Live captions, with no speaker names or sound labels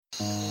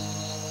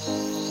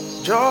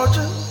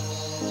Georgia,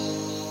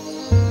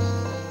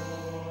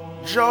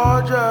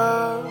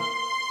 Georgia,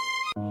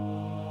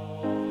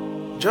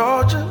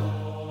 Georgia,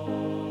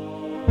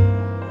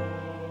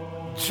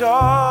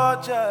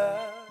 Georgia.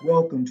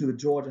 Welcome to the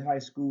Georgia High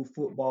School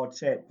Football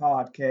Chat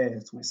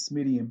Podcast with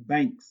Smitty and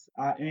Banks.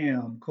 I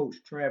am Coach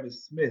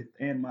Travis Smith,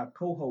 and my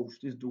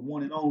co-host is the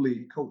one and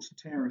only Coach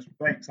Terrence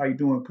Banks. How you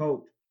doing,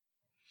 Coach?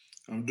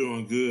 I'm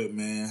doing good,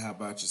 man. How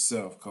about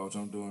yourself, Coach?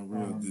 I'm doing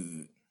real Um,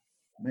 good.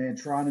 man,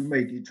 trying to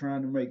make it,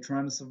 trying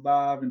to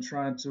survive, and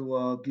trying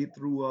to get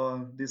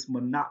through this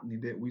monotony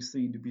that we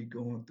seem to be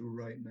going through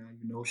right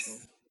now. So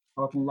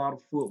talking a lot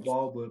of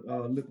football,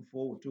 but looking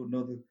forward to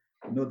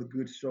another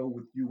good show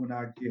with you and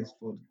our guest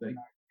for today.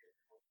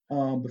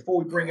 Before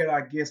we bring Oh, out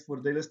our guest for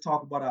today, let's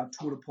talk about our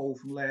Twitter poll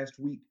from last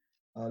week.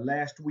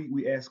 Last week,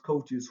 we asked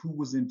coaches who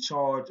was in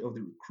charge of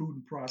the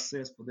recruiting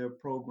process for their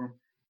program.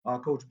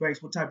 Coach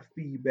Banks, what type of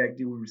feedback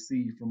did we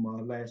receive from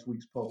last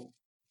week's poll?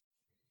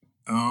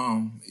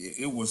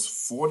 it was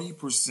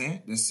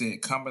 40% that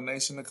said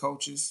combination of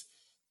coaches,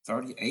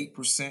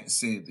 38%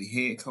 said the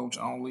head coach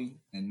only,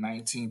 and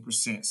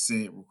 19%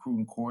 said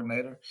recruiting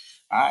coordinator.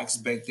 I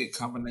expected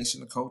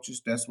combination of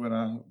coaches. That's what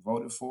I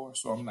voted for,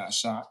 so I'm not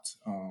shocked.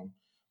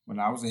 When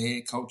I was a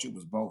head coach, it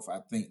was both.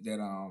 I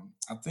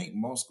think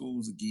most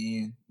schools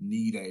again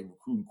need a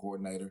recruiting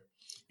coordinator,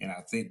 and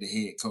I think the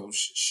head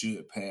coach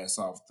should pass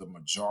off the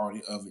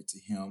majority of it to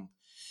him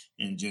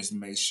and just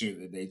make sure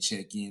that they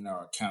check in,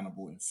 are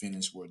accountable, and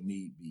finish where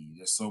need be.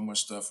 There's so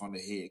much stuff on the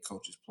head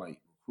coach's plate.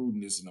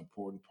 Recruiting is an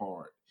important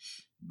part,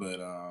 but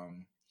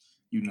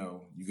you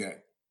got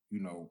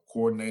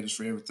coordinators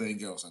for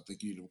everything else. I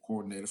think you're the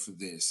coordinator for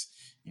this,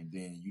 and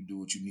then you do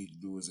what you need to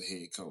do as a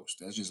head coach.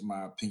 That's just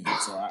my opinion.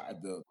 So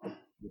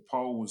the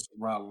poll was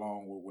right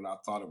along with what I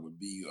thought it would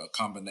be, a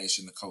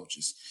combination of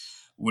coaches.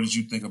 What did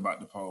you think about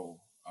the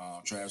poll,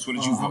 Travis? What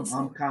did you Uh, vote I'm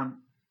I'm for? kind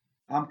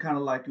I'm kind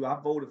of like you. I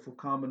voted for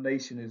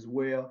combination as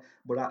well,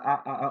 but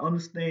I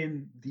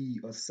understand the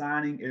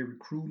assigning a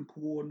recruiting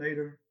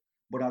coordinator,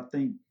 but I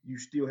think you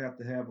still have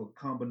to have a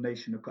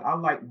combination of. I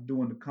like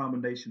doing the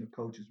combination of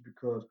coaches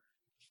because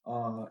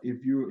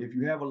if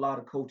you have a lot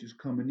of coaches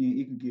coming in,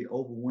 it can get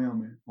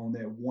overwhelming on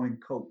that one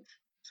coach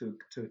to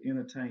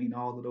entertain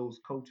all of those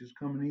coaches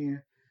coming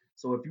in.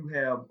 So if you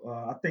have,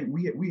 I think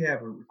we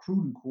have a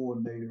recruiting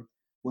coordinator,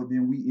 but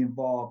then we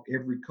involve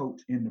every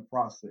coach in the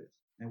process.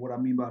 And what I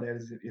mean by that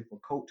is if a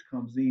coach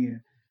comes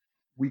in,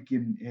 we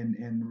can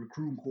and the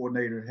recruiting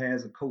coordinator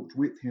has a coach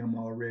with him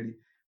already,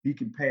 he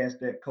can pass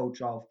that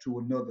coach off to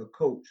another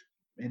coach,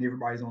 and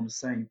everybody's on the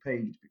same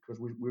page because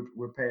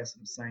we're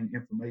passing the same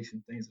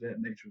information, things of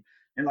that nature.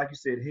 And like you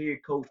said,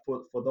 head coach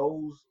for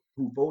those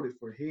who voted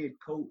for head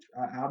coach,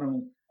 I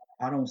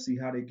don't see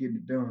how they're getting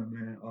it done,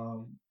 man.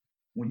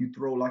 When you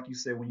throw, like you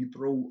said, when you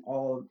throw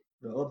all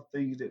the other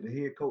things that the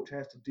head coach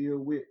has to deal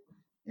with,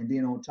 and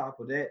then on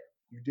top of that,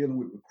 you're dealing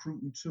with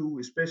recruiting too,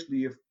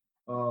 especially if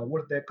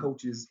what if that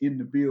coach is in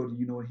the building,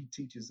 and he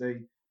teaches a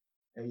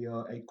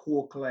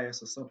core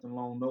class or something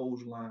along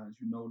those lines.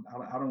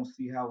 I don't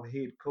see how a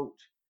head coach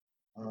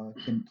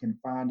can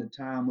find the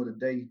time of the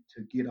day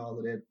to get all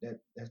of that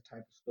type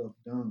of stuff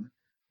done.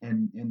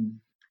 And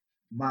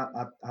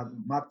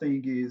my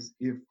thing is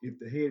if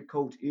the head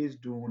coach is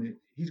doing it,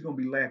 he's going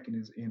to be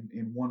lacking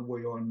in one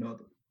way or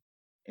another.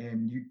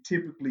 And you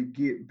typically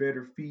get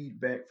better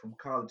feedback from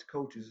college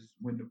coaches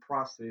when the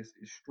process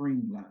is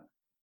streamlined,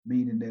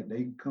 meaning that they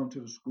can come to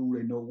the school,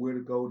 they know where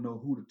to go,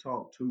 know who to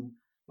talk to.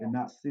 They're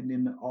not sitting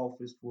in the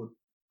office for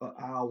an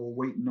hour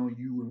waiting on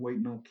you and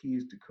waiting on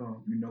kids to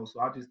come. So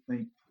I just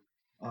think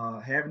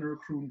having a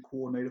recruiting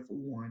coordinator for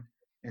one,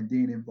 and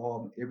then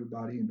involving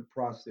everybody in the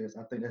process,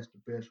 I think that's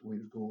the best way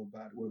to go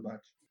about it. What about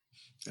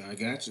I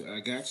got you.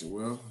 I got you.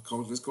 Well,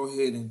 Coach, let's go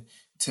ahead and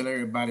tell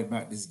everybody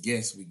about this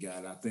guest we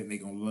got. I think they're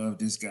gonna love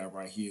this guy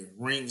right here.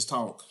 Rings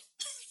talk.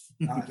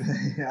 you?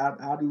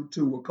 I do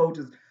too. Well,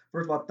 coaches,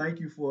 first of all, thank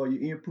you for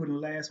your input in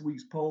last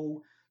week's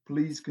poll.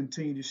 Please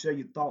continue to share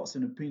your thoughts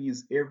and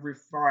opinions every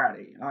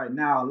Friday. All right,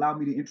 now allow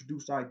me to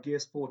introduce our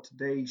guest for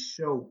today's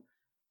show.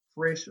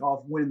 Fresh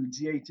off winning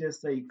the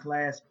GHSA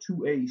Class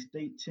 2A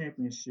state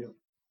championship,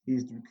 he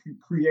is the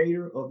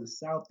creator of the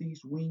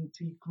Southeast Wing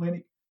T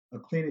Clinic, a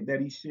clinic that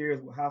he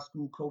shares with high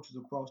school coaches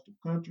across the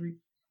country.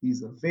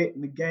 He's a vet in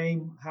the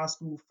game, high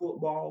school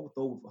football, with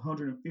over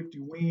 150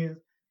 wins.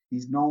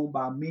 He's known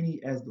by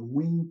many as the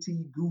Wing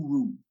T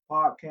Guru.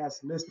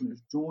 Podcast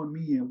listeners, join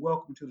me and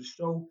welcome to the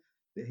show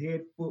the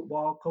head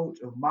football coach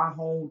of my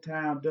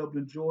hometown,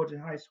 Dublin, Georgia,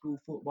 high school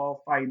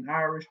football Fighting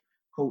Irish,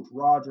 Coach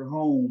Roger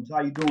Holmes. How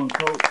you doing,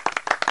 Coach?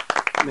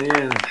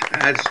 Man,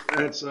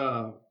 that's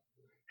a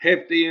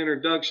hefty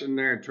introduction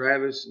there,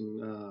 Travis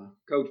and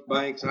Coach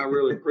Banks. I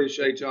really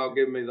appreciate y'all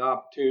giving me the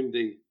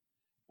opportunity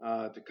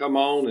to come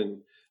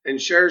on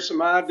and share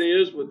some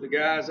ideas with the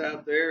guys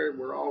out there.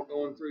 We're all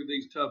going through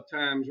these tough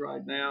times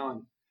right now,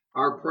 and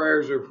our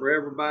prayers are for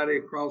everybody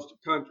across the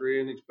country,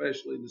 and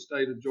especially the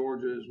state of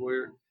Georgia as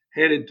we're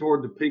headed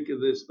toward the peak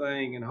of this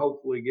thing and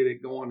hopefully get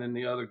it going in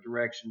the other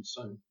direction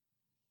soon.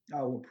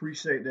 I will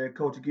appreciate that,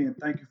 Coach. Again,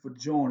 thank you for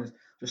joining us.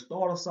 To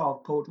start us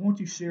off, Coach, why don't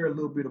you share a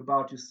little bit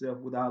about yourself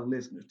with our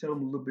listeners? Tell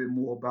them a little bit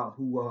more about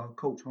who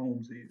Coach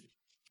Holmes is.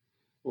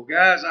 Well,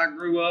 guys, I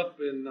grew up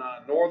in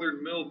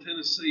northern Middle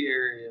Tennessee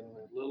area in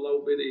a little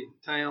old bitty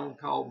town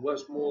called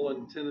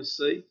Westmoreland,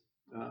 Tennessee.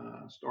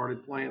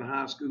 Started playing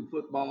high school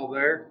football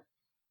there.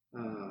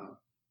 Uh,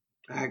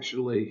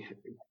 Actually,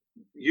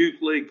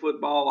 youth league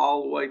football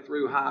all the way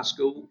through high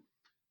school.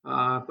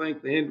 I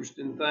think the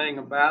interesting thing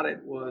about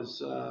it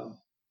was it was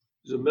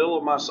the middle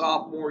of my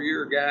sophomore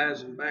year,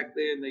 guys, and back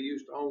then they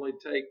used to only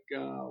take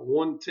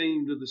one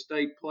team to the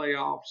state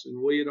playoffs,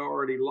 and we had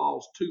already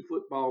lost 2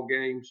 football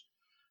games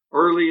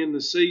early in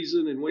the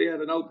season, and we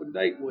had an open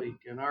date week,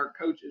 and our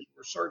coaches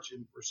were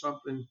searching for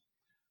something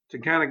to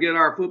kind of get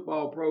our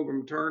football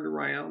program turned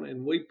around,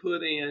 and we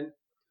put in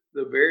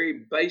the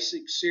very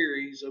basic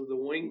series of the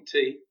wing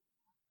tee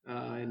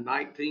in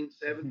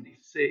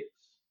 1976,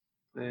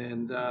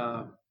 and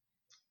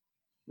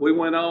we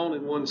went on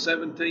and won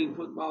 17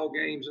 football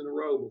games in a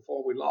row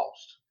before we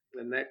lost,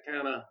 and that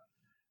kind of,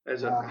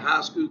 as a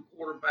high school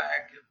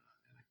quarterback and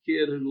a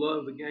kid who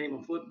loved the game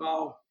of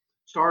football,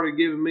 started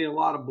giving me a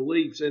lot of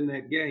beliefs in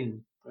that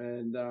game.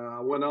 And I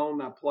went on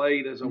and I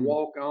played as a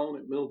walk-on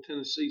at Middle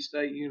Tennessee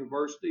State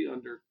University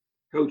under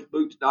Coach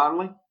Boots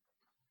Donnelly,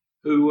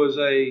 who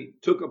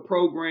took a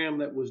program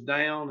that was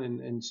down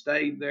and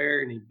stayed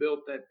there, and he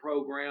built that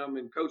program.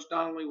 And Coach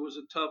Donnelly was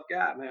a tough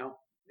guy. Now,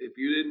 if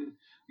you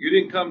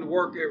didn't come to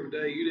work every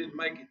day, you didn't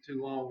make it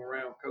too long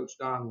around Coach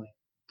Donnelly.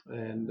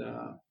 And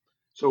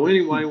so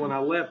anyway, when I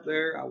left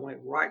there, I went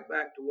right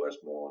back to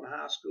Westmoreland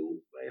High School.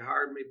 They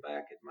hired me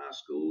back at my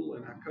school,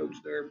 and I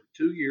coached there for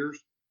 2 years.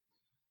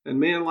 And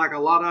man, like a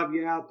lot of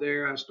you out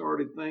there, I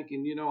started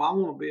thinking, I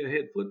want to be a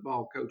head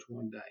football coach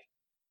one day.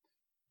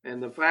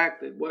 And the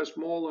fact that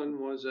Westmoreland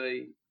was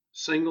a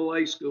single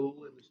A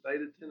school in the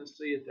state of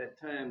Tennessee at that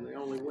time, they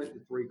only went to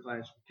 3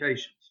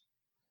 classifications.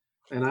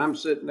 And I'm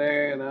sitting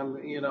there and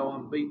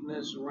I'm beating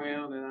this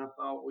around, and I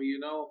thought, well,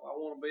 if I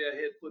want to be a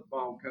head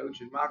football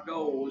coach, and my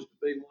goal was to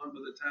be one by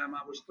the time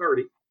I was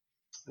 30.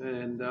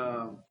 And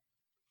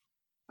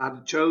I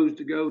chose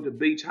to go to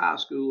Beach High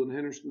School in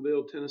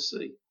Hendersonville,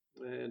 Tennessee.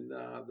 And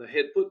the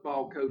head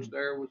football coach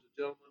there was a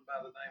gentleman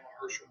by the name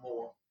of Herschel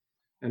Moore.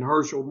 And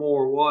Herschel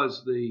Moore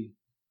was the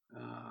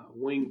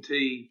wing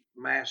tee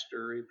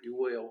master, if you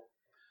will.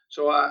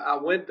 So I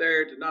went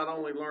there to not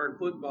only learn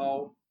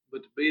football,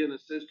 but to be an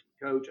assistant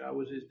coach. I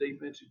was his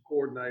defensive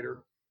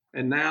coordinator,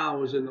 and now I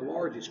was in the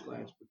largest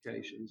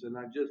classifications. And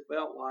I just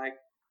felt like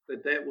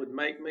that would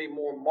make me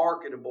more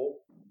marketable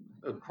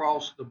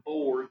across the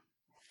board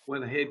when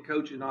the head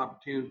coaching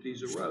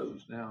opportunities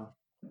arose. Now,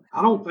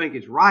 I don't think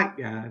it's right,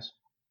 guys,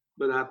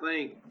 but I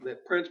think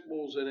that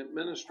principals and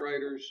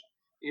administrators,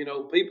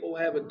 people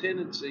have a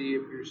tendency,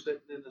 if you're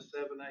sitting in a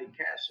 7A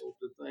castle,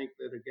 to think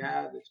that a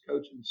guy that's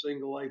coaching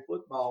single A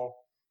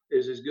football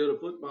is as good a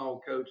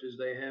football coach as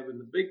they have in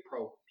the big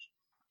programs.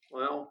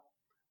 Well,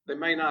 they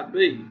may not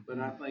be, but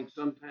I think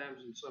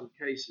sometimes in some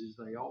cases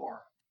they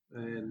are.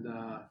 And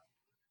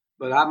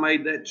but I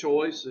made that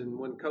choice, and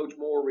when Coach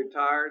Moore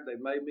retired, they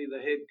made me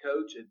the head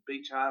coach at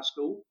Beach High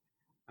School.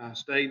 I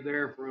stayed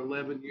there for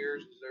 11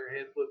 years as their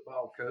head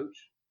football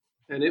coach.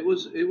 And it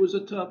was a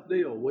tough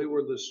deal. We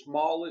were the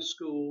smallest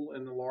school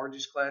in the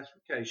largest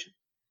classification.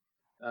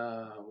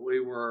 We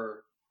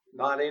were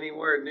not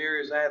anywhere near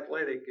as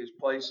athletic as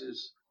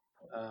places,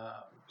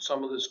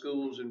 some of the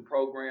schools and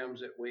programs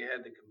that we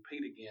had to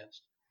compete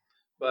against.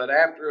 But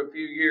after a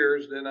few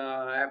years, then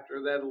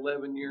after that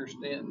 11-year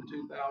stint in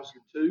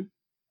 2002,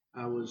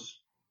 I was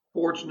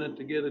fortunate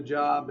to get a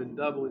job in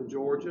Dublin,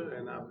 Georgia,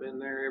 and I've been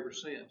there ever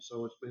since.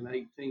 So it's been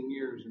 18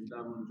 years in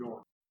Dublin,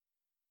 Georgia.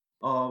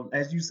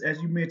 As you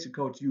mentioned,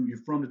 Coach, you're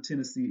from the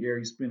Tennessee area.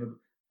 You spent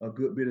a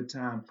good bit of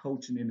time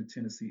coaching in the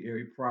Tennessee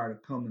area prior to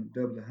coming to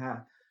Dublin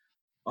High.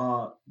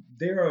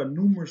 There are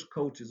numerous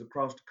coaches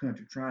across the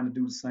country trying to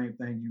do the same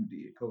thing you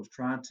did, Coach,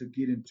 trying to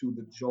get into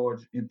the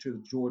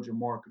Georgia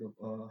market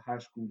of high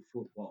school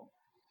football.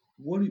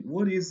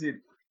 What is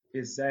it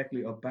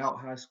exactly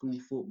about high school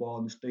football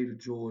in the state of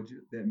Georgia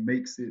that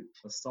makes it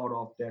a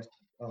sought-off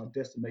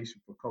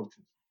destination for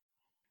coaches?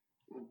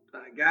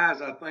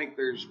 Guys, I think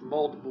there's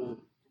multiple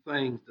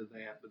things to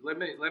that, but let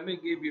me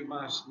give you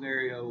my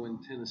scenario in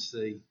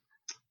Tennessee.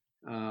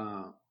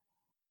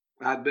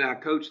 I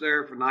coached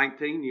there for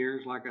 19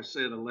 years. Like I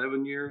said,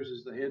 11 years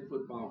as the head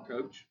football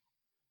coach.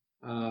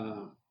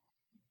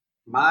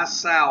 My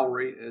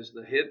salary as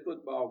the head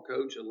football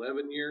coach,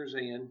 11 years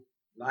in,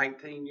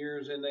 19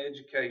 years in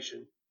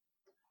education,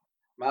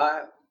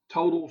 my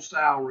total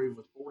salary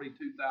was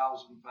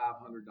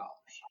 $42,500.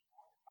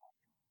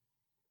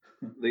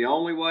 The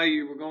only way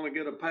you were going to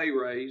get a pay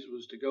raise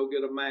was to go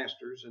get a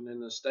master's, and in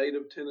the state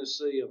of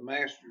Tennessee, a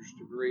master's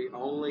degree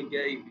only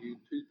gave you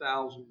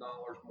 $2,000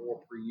 more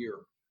per year.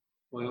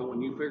 Well,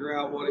 when you figure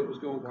out what it was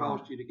going to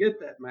cost you to get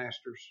that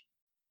master's,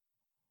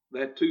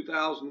 that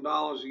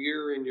 $2,000 a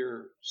year in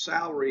your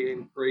salary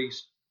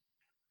increase,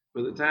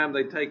 by the time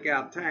they take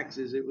out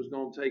taxes, it was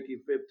going to take you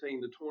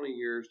 15 to 20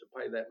 years to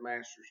pay that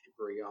master's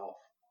degree off.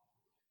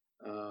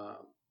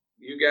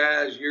 you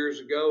guys years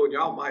ago, and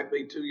y'all might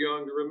be too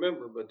young to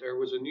remember, but there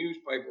was a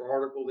newspaper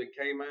article that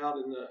came out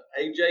in the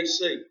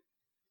AJC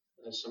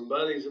that some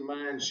buddies of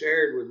mine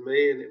shared with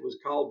me, and it was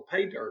called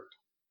Pay Dirt.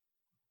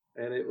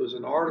 And it was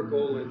an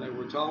article, and they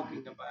were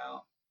talking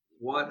about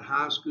what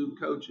high school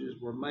coaches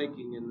were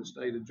making in the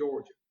state of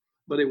Georgia.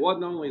 But it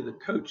wasn't only the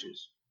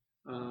coaches.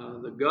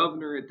 The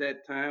governor at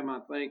that time, I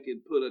think,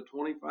 had put a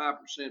 25%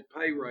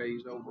 pay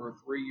raise over a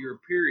 3-year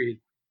period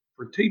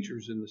for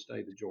teachers in the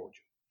state of Georgia.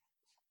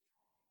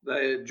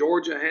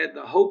 Georgia had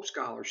the Hope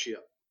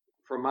Scholarship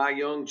for my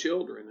young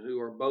children who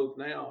are both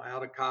now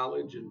out of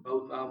college, and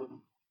both of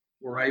them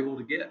were able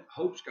to get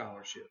Hope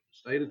Scholarship.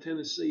 The state of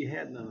Tennessee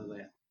had none of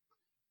that.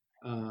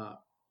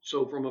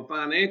 So from a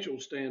financial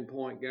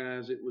standpoint,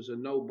 guys, it was a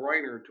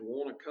no-brainer to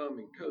want to come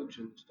and coach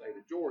in the state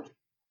of Georgia.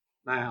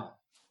 Now,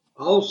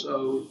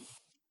 also,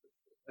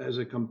 as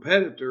a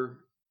competitor,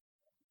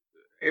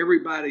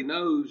 everybody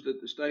knows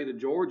that the state of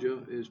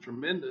Georgia is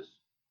tremendous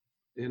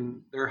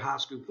in their high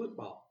school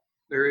football.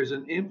 There is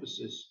an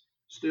emphasis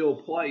still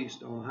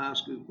placed on high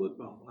school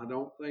football. I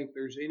don't think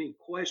there's any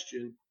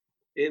question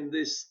in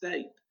this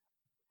state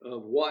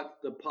of what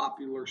the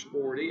popular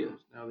sport is.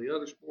 Now, the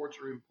other sports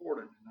are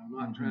important, and I'm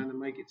not trying to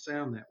make it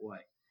sound that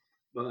way,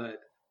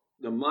 but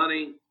the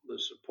money, the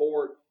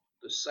support,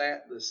 the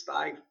staff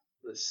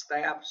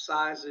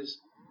sizes,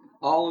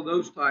 all of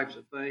those types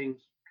of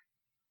things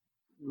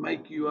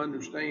make you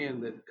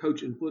understand that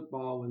coaching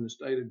football in the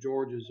state of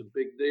Georgia is a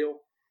big deal.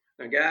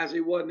 Now, guys,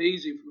 it wasn't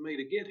easy for me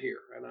to get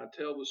here, and I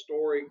tell the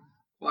story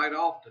quite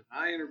often.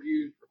 I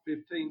interviewed for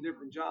 15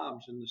 different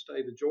jobs in the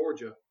state of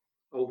Georgia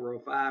over a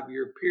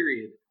 5-year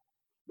period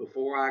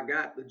before I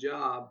got the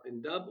job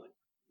in Dublin.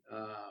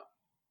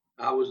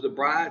 I was the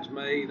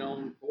bridesmaid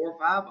on 4 or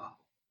 5 of them,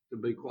 to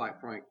be quite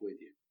frank with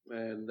you.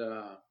 And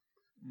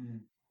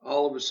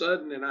all of a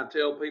sudden, and I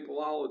tell people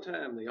all the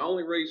time, the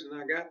only reason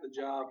I got the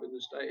job in the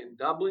state in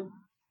Dublin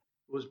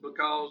was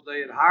because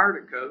they had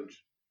hired a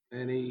coach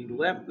and he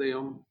left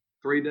them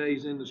 3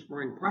 days into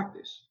spring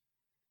practice.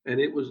 And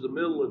it was the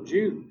middle of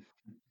June,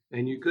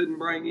 and you couldn't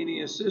bring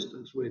any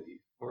assistants with you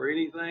or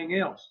anything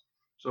else.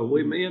 So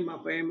me and my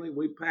family,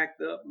 we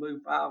packed up,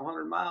 moved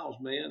 500 miles,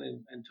 man,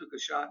 and took a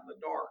shot in the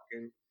dark.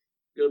 And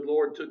good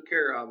Lord took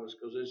care of us,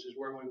 because this is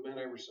where we've been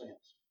ever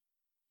since.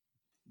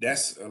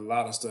 That's a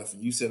lot of stuff.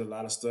 And you said a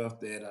lot of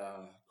stuff that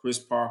Chris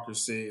Parker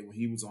said when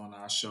he was on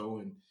our show.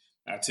 And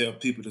I tell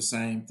people the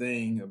same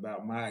thing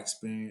about my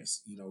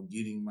experience,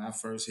 getting my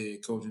first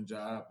head coaching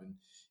job and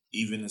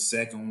even a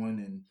second one,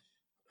 and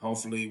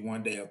hopefully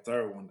one day a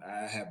third one.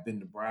 I have been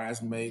the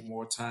bridesmaid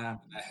more time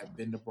than I have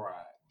been the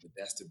bride. But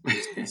that's the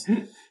business.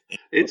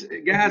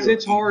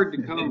 It's hard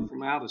to come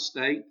from out of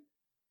state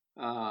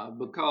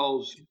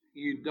because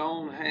you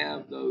don't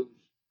have those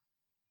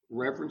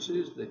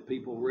references that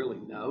people really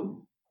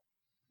know.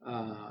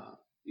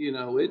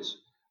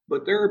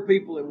 But there are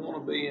people that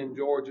want to be in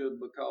Georgia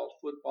because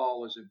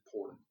football is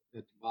important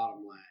at the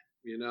bottom line,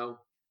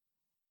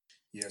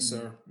 Yes,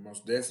 sir.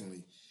 Most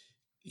definitely.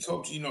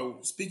 Coach,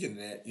 speaking of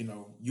that,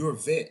 you're a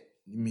vet.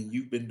 I mean,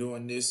 you've been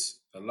doing this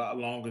a lot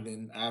longer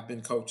than I've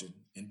been coaching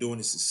and doing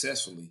it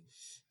successfully.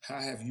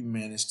 How have you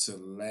managed to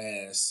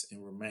last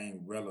and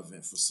remain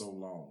relevant for so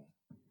long?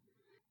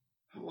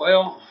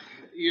 Well,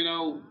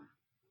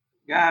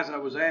 guys, I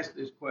was asked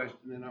this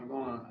question, and I'm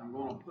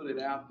gonna put it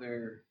out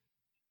there,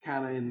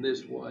 kind of in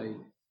this way.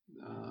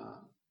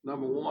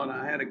 Number one,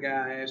 I had a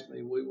guy ask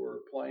me. We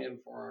were playing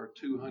for our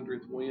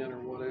 200th win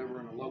or whatever,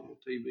 and a local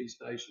TV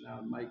station out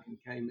of Macon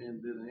came in,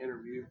 did an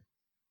interview,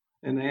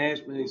 and they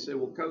asked me. They said,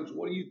 "Well, Coach,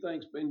 what do you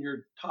think's been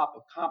your top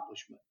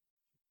accomplishment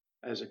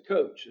as a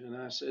coach?" And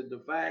I said,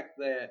 the fact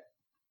that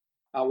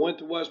I went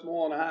to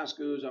Westmoreland High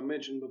School, as I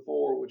mentioned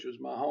before, which was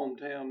my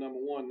hometown. Number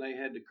one, they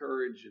had the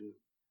courage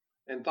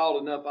and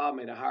thought enough of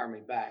me to hire me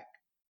back.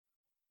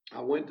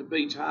 I went to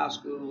Beach High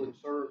School and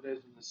served as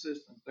an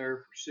assistant there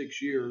for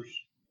 6 years.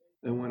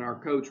 And when our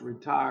coach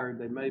retired,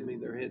 they made me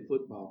their head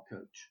football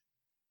coach.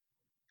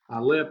 I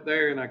left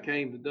there and I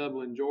came to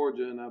Dublin,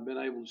 Georgia, and I've been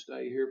able to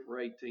stay here for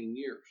 18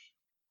 years.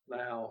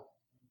 Now,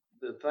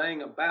 the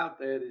thing about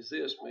that is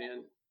this,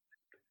 man.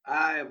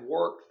 I have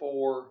worked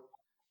for,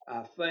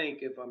 I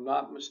think, if I'm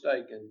not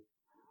mistaken,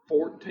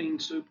 14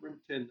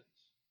 superintendents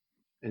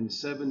and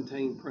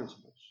 17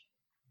 principals.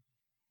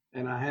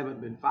 And I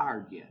haven't been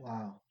fired yet.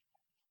 Wow.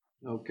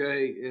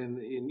 Okay,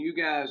 and you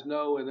guys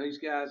know, and these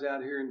guys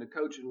out here in the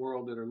coaching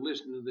world that are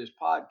listening to this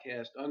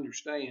podcast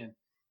understand,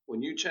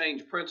 when you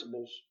change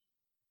principals,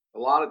 a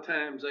lot of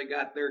times they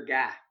got their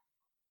guy,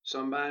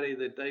 somebody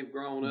that they've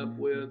grown up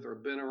with or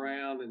been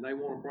around, and they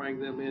want to bring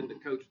them in to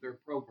coach their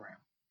program,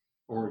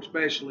 or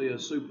especially a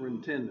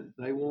superintendent.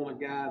 They want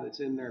a guy that's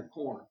in their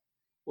corner.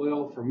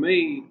 Well, for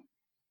me,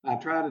 I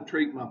try to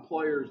treat my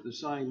players the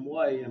same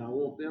way, and I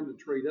want them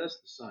to treat us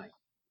the same.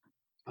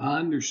 I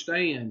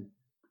understand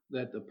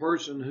that the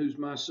person who's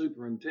my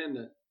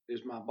superintendent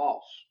is my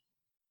boss.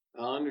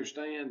 I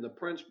understand the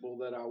principal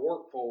that I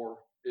work for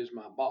is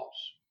my boss.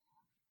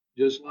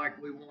 Just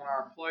like we want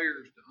our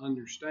players to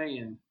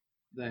understand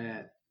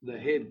that the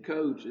head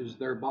coach is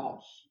their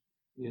boss.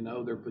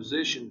 Their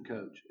position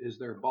coach is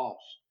their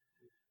boss.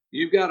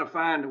 You've got to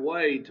find a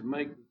way to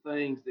make the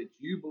things that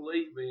you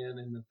believe in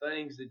and the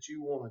things that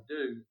you want to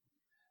do,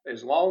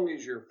 as long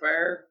as you're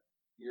fair,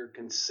 you're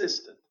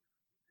consistent.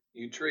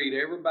 You treat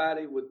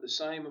everybody with the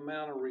same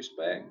amount of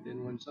respect,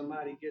 and when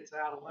somebody gets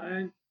out of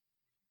line,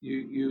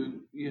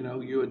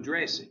 you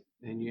address it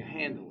and you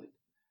handle it.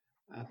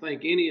 I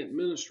think any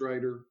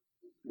administrator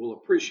will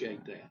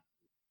appreciate that.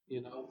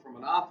 From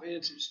an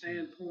offensive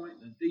standpoint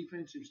and a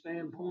defensive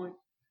standpoint,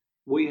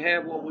 we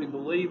have what we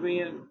believe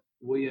in.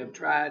 We have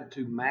tried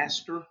to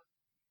master,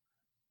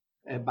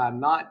 and by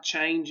not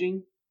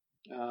changing,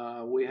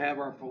 we have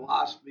our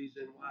philosophies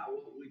and why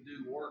what we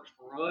do works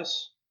for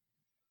us.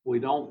 We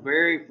don't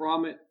vary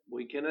from it.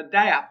 We can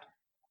adapt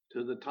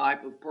to the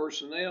type of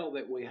personnel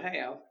that we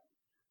have,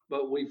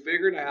 but we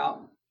figured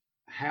out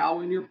how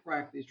in your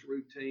practice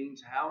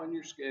routines, how in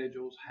your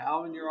schedules,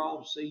 how in your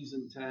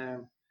off-season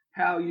time,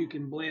 how you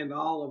can blend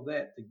all of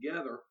that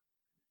together.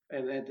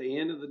 And at the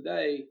end of the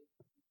day,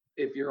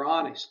 if you're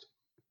honest,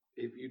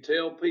 if you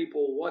tell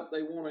people what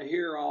they want to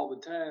hear all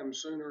the time,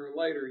 sooner or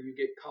later you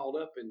get caught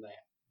up in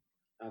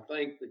that. I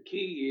think the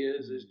key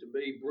is to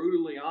be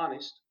brutally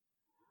honest.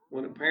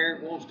 When a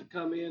parent wants to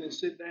come in and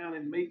sit down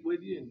and meet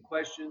with you and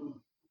question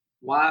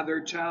why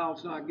their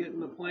child's not getting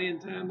the playing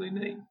time they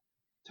need,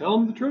 tell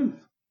them the truth.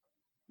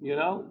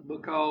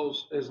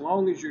 Because as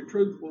long as you're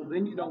truthful,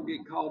 then you don't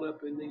get caught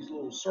up in these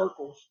little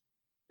circles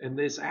and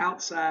this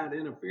outside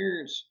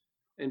interference,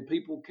 and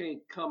people can't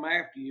come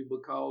after you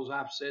because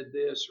I've said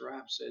this or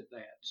I've said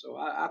that. So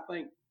I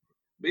think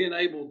being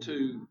able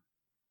to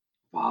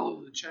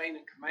follow the chain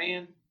of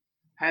command,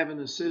 having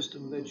a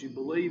system that you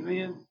believe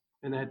in,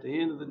 and at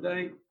the end of the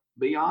day,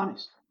 be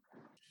honest.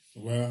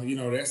 Well,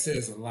 that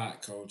says a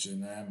lot, Coach,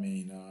 and I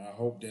mean, I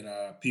hope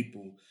that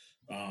people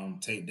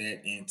take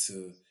that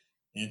into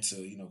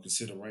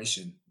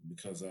consideration,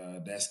 because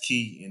that's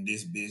key in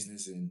this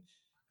business. And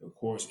of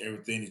course,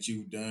 everything that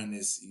you've done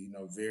is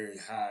very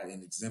high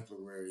and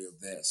exemplary of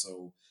that.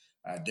 So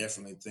I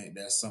definitely think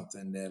that's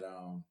something that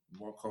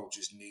more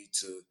coaches need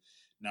to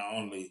not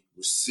only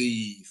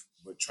receive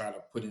but try to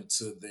put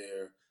into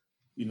their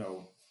you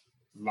know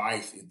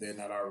life if they're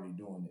not already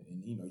doing it.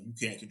 And you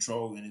can't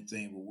control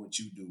anything but what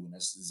you do, and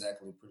that's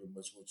exactly pretty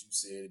much what you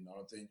said. And the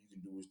only thing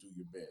you can do is do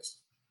your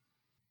best.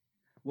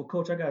 Well,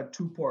 Coach, I got a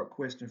two-part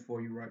question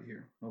for you right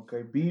here.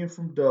 Okay, being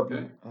from Okay.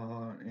 Dublin,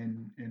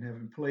 and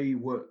having played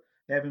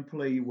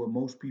what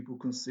most people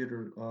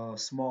consider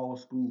small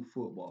school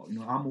football.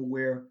 I'm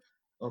aware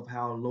of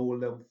how lower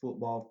level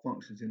football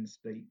functions in the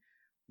state.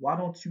 Why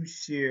don't you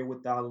share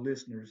with our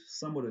listeners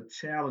some of the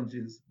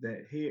challenges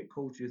that head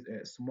coaches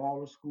at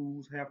smaller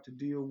schools have to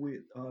deal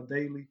with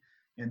daily,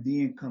 and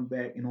then come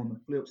back and on the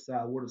flip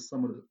side, what are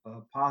some of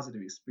the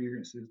positive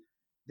experiences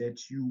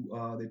that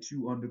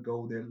you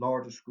undergo that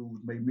larger schools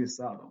may miss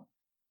out on?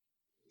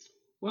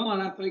 Well,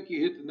 and I think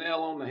you hit the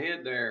nail on the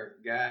head there,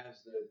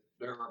 guys. That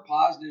there are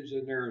positives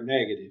and there are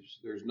negatives.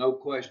 There's no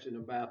question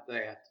about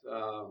that.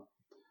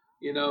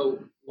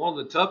 One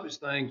of the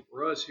toughest things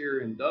for us here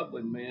in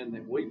Dublin, man,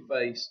 that we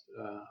faced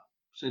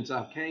since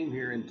I came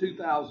here in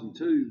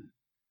 2002,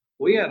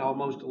 we had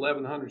almost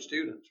 1,100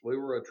 students. We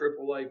were a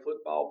AAA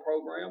football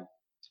program.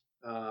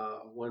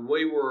 When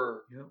we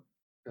were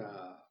Yep.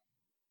 uh,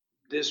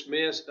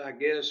 dismissed, I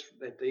guess,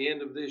 at the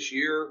end of this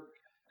year,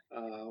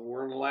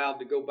 weren't allowed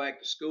to go back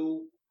to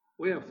school.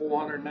 We have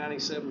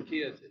 497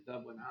 kids at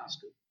Dublin High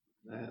School.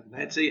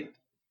 That's it.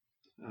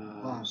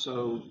 Wow.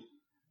 So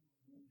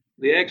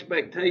the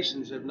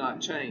expectations have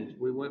not changed.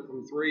 We went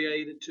from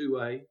 3A to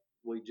 2A.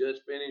 We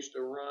just finished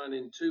a run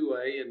in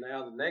 2A, and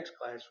now the next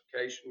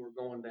classification, we're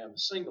going down to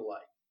single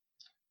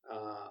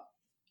A.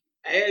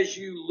 As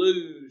you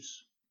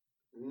lose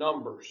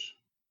numbers,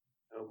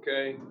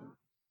 okay,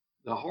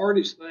 the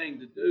hardest thing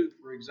to do,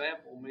 for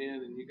example,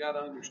 man, and you got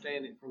to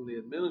understand it from the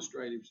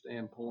administrative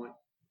standpoint,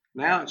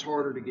 now it's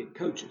harder to get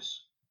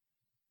coaches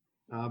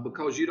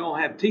because you don't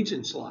have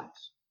teaching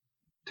slots.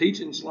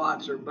 Teaching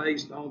slots are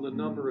based on the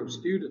number of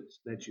students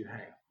that you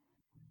have.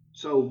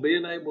 So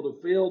being able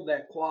to fill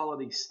that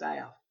quality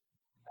staff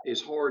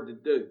is hard to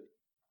do.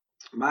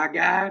 My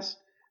guys,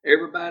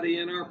 everybody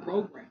in our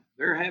program,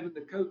 they're having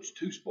to coach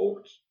two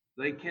sports.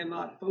 They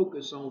cannot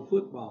focus on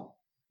football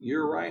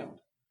year round.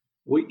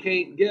 We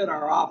can't get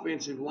our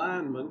offensive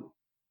linemen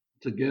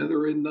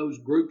together in those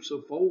groups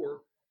of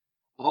four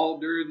all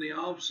during the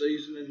off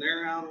season, and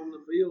they're out on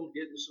the field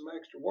getting some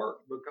extra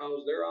work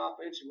because their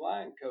offensive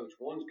line coach,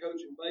 one's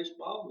coaching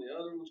baseball and the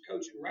other one's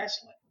coaching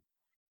wrestling.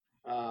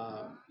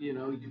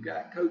 You've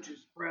got coaches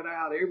spread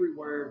out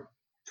everywhere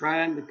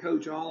trying to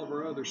coach all of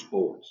our other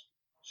sports.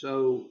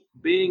 So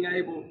being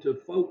able to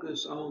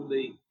focus on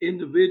the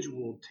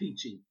individual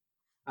teaching,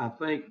 I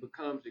think,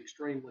 becomes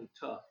extremely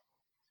tough.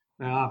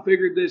 Now, I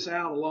figured this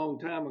out a long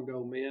time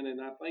ago, man, and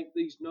I think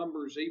these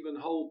numbers even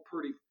hold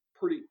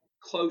pretty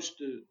close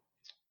to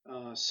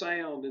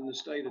sound in the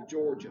state of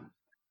Georgia.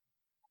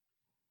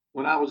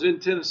 When I was in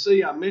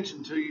Tennessee, I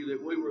mentioned to you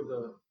that we were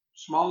the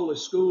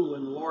smallest school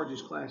in the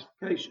largest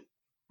classification.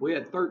 We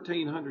had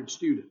 1,300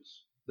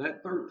 students.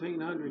 That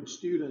 1,300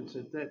 students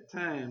at that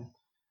time,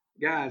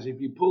 guys, if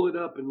you pull it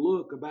up and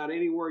look about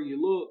anywhere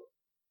you look,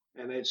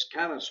 and it's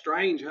kind of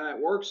strange how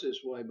it works this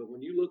way, but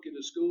when you look at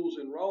the school's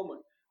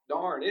enrollment,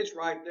 darn, it's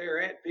right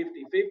there at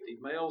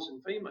 50-50, males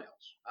and females.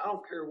 I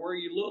don't care where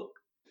you look.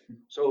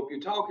 So if you're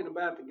talking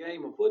about the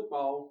game of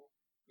football,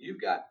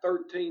 you've got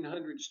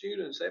 1,300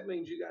 students. That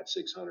means you got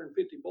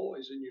 650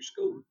 boys in your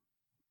school.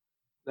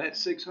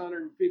 That's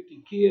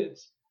 650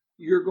 kids.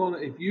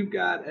 If you've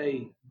got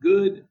a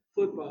good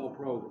football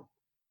program,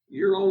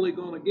 you're only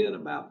going to get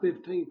about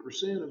 15%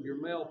 of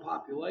your male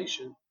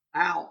population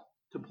out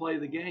to play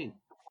the game.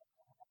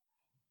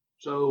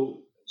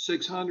 So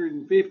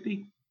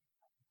 650,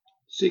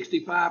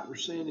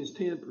 65% is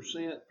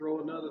 10%.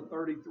 Throw another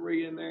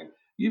 33 in there.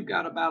 You've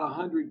got about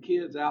 100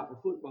 kids out for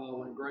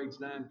football in grades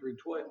 9 through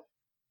 12.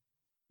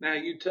 Now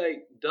you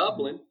take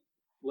Dublin.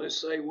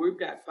 Let's say we've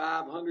got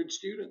 500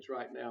 students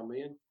right now,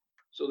 man.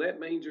 So that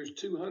means there's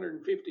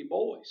 250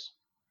 boys.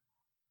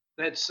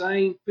 That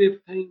same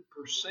 15%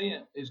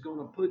 is going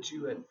to put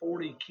you at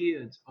 40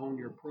 kids on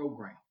your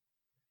program.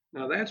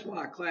 Now that's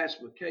why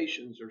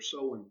classifications are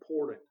so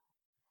important.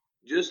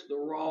 Just the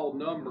raw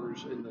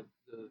numbers and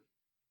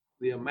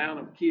the amount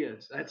of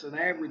kids. That's an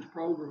average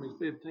program is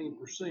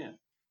 15%.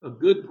 A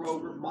good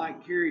program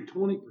might carry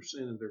 20%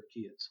 of their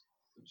kids.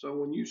 So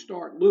when you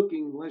start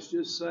looking, let's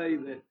just say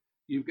that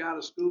you've got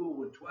a school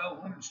with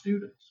 1,200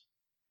 students.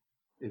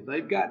 If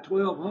they've got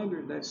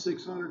 1,200, that's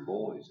 600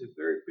 boys. If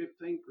they're at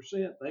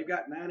 15%, they've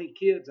got 90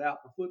 kids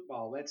out for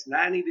football. That's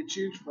 90 to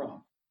choose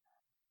from.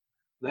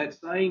 That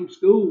same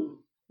school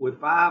with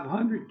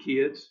 500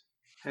 kids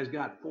has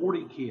got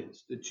 40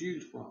 kids to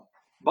choose from.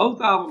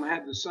 Both of them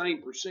have the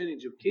same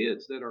percentage of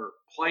kids that are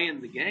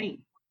playing the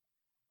game.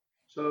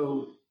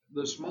 So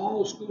the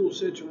small school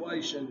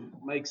situation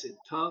makes it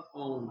tough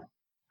on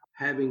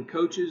having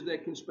coaches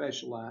that can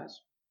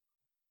specialize.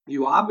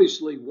 You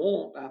obviously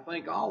want, I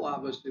think all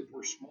of us, if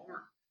we're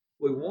smart,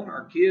 we want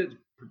our kids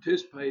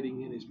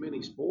participating in as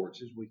many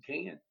sports as we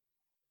can.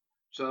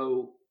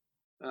 So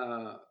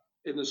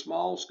in the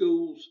small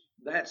schools,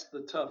 that's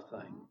the tough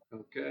thing,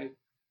 okay?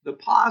 The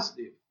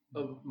positive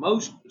of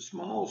most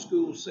small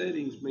school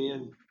settings,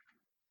 man,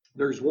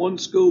 there's one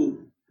school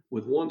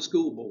with one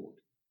school board.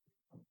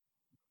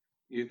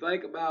 You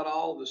think about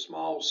all the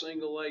small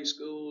single A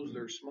schools,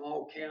 there's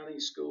small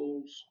county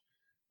schools,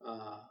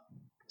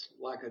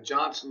 like a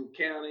Johnson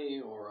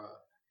County or a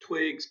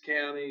Twiggs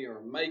County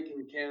or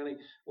Macon County.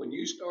 When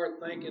you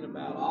start thinking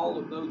about all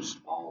of those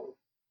small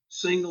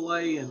single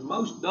A and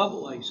most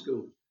double A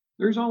schools,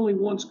 there's only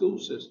one school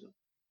system.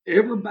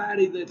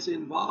 Everybody that's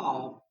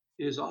involved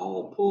is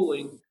all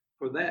pulling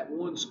for that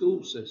one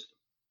school system.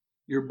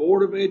 Your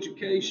Board of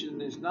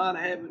Education is not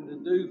having to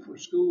do for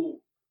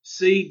school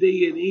C,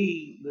 D, and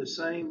E the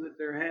same that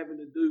they're having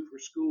to do for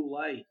school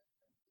A.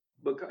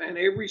 And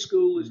every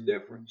school is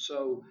different.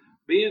 So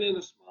being in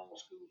a small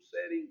school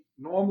setting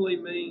normally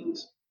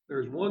means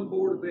there's one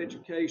Board of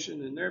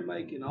Education and they're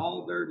making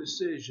all their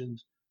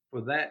decisions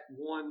for that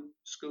one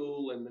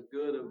school and the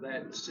good of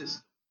that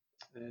system.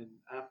 And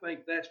I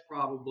think that's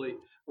probably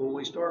when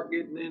we start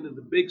getting into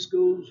the big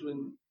schools,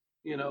 when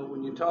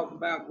you talk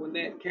about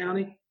Gwinnett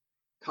County,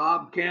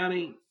 Cobb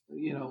County,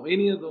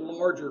 any of the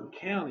larger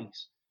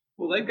counties,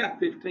 well, they've got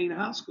 15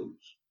 high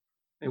schools.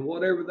 And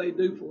whatever they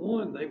do for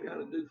one, they've got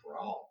to do for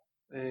all.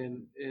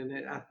 And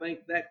I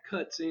think that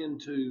cuts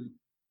into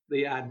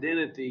the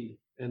identity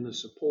and the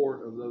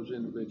support of those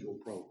individual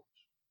programs.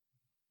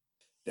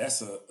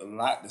 That's a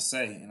lot to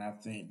say, and I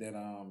think that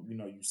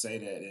you say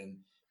that, and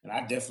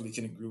I definitely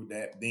can agree with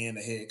that. Being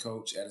the head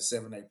coach at a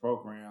 7A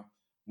program,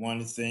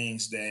 one of the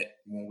things that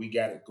when we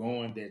got it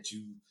going that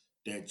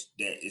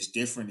is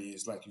different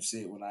is, like you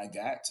said, when I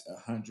got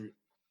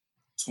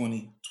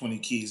 120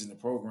 kids in the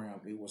program,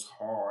 it was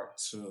hard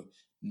to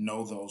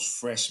know those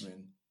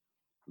freshmen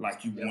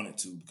like you wanted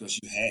to, because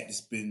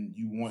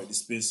you wanted to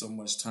spend so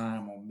much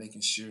time on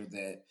making sure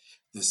that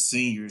the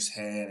seniors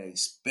had a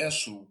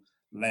special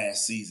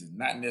last season,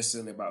 not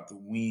necessarily about the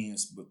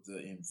wins, but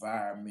the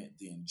environment,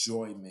 the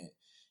enjoyment.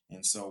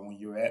 And so when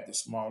you're at the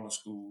smaller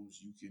schools,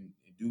 you can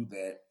do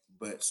that.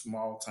 But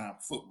small time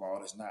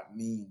football does not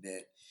mean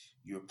that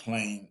you're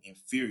playing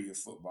inferior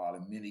football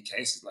in many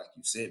cases, like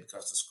you said,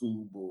 because the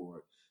school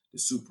board, the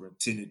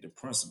superintendent, the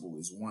principal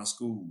is one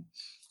school.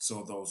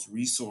 So those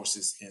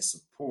resources and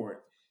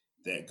support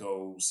that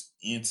goes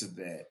into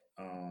that,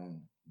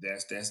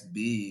 that's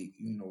big,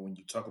 when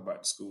you talk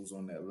about the schools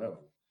on that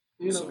level.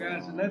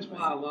 Guys, and that's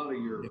why a lot of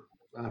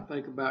I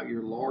think about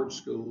your large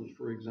schools,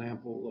 for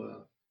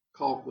example,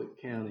 Colquitt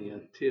County,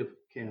 Tift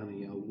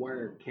County,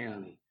 Ware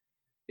County,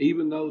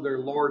 even though they're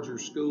larger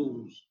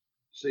schools,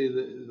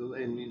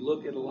 and you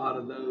look at a lot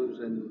of those,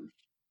 and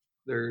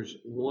there's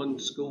one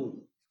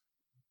school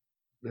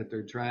that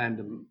they're trying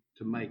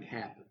to make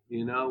happen,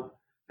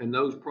 and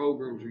those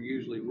programs are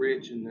usually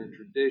rich in their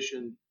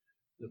tradition.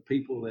 The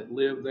people that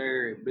live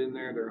there have been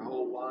there their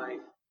whole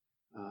life.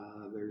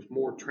 There's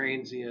more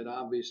transient,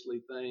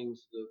 obviously,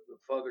 things the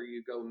further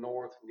you go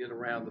north and get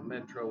around the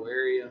metro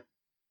area.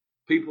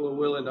 people are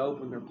willing to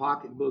open their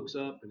pocketbooks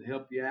up and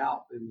help you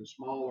out in the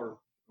smaller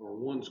or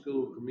one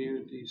school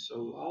communities.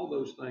 So all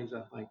those things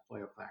I think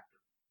play a factor.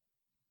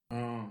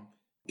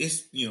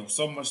 It's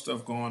so much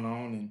stuff going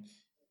on, and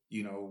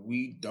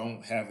we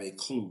don't have a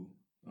clue.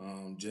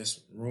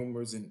 Just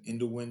rumors and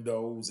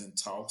innuendos and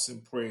talks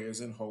and prayers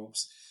and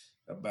hopes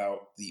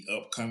about the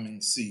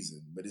upcoming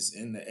season, but it's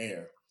in the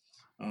air.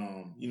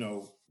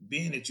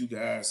 Being that you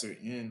guys are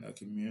in a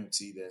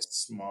community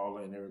that's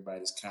smaller and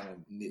everybody's kind of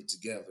knit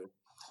together,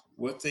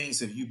 what things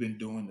have you been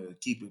doing to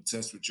keep in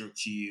touch with your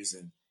kids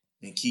and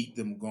keep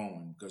them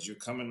going? Because you're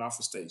coming off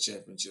a state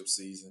championship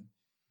season,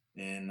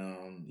 and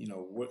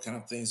what kind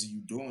of things are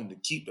you doing to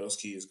keep those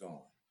kids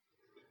going?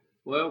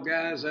 Well,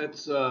 guys,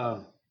 that's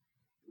I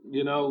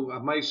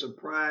may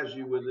surprise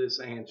you with this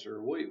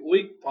answer.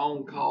 We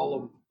phone call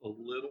them a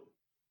little.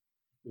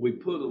 We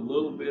put a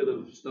little bit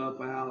of stuff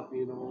out,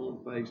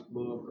 on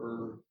Facebook,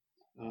 or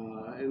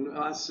and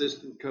our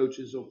assistant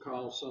coaches will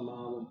call some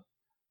of them.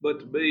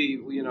 But to be,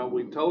 we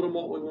told them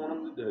what we want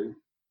them to do,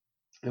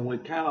 and we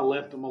kind of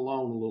left them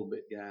alone a little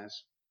bit,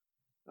 guys.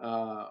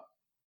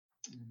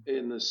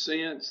 In the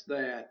sense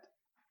that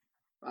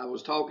I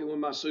was talking with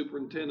my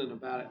superintendent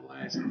about it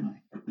last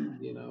night.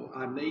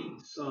 I need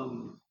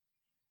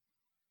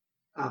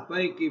I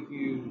think if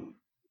you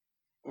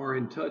are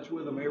in touch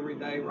with them every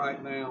day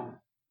right now,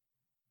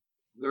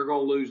 they're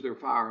going to lose their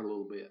fire a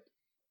little bit.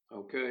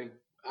 Okay.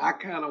 I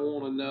kind of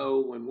want to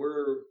know when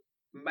we're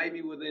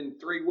maybe within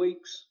 3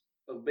 weeks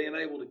of being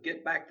able to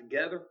get back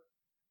together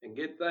and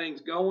get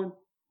things going.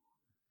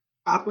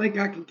 I think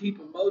I can keep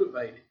them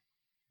motivated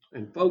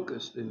and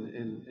focused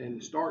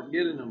and start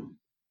getting them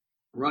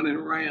running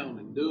around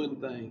and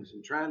doing things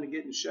and trying to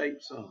get in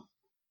shape some.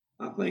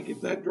 I think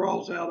if that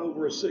draws out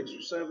over a 6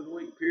 or 7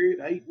 week period,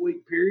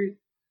 8-week period,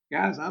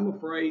 guys, I'm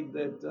afraid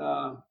that,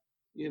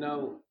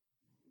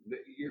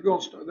 you're going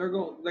to start,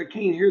 they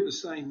can't hear the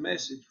same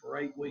message for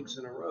 8 weeks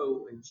in a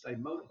row and stay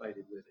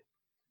motivated with it.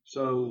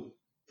 So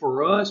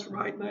for us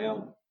right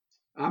now,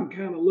 I'm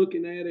kind of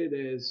looking at it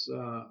as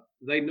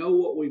they know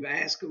what we've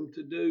asked them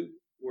to do.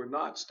 We're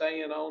not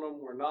staying on them.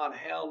 We're not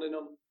hounding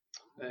them.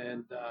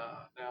 And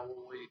now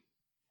when we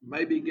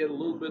maybe get a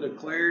little bit of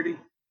clarity,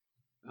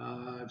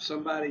 if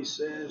somebody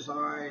says,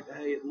 all right,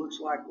 hey, it looks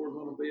like we're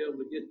going to be able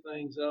to get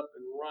things up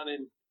and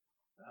running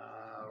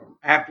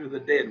after the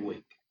dead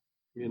week,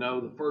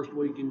 the first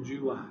week in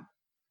July.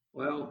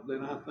 Well,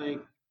 then I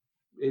think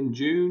in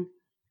June,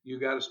 you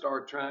got to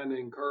start trying to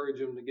encourage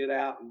them to get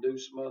out and do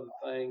some other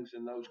things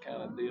and those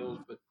kind of deals.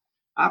 But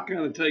I've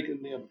kind of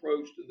taken the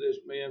approach to this,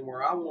 man,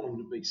 where I want them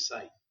to be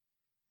safe.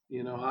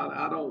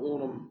 I don't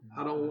want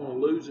to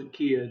lose a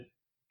kid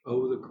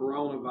over the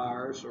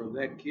coronavirus, or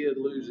that kid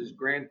lose his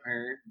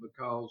grandparent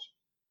because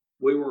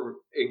we were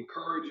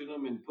encouraging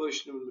them and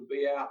pushing them to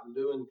be out and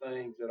doing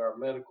things that our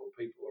medical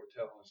people are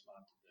telling us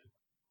not to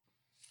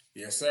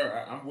do. Yes,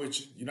 sir. I'm with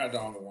you. You're not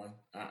the only one.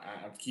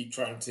 I keep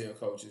trying to tell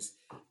coaches,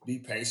 be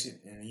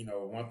patient. And,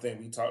 one thing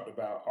we talked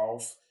about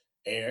off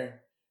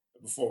air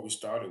before we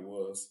started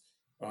was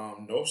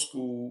no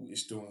school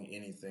is doing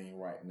anything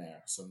right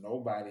now. So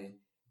nobody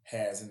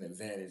has an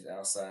advantage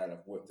outside of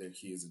what their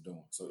kids are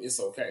doing. So it's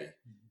okay.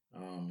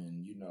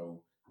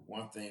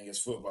 One thing as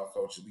football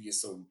coaches, we get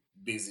so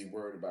busy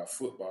worried about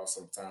football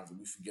sometimes that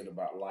we forget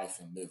about life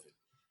and living.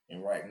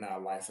 And right now,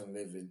 life and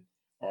living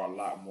are a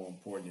lot more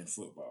important than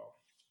football.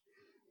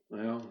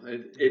 Well,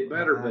 it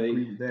better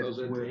be, because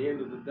at the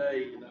end of the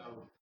day,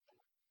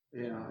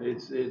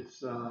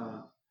 it's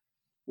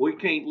we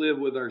can't live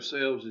with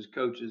ourselves as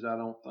coaches. I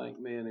don't think,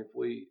 man, if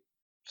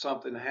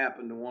something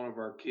happened to one of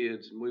our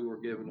kids and we were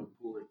giving them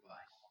poor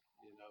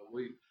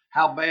advice,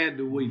 how bad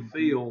do we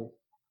feel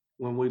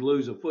when we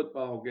lose a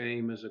football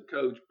game as a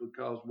coach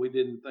because we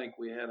didn't think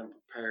we had them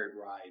prepared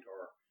right,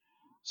 or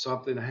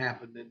something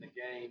happened in the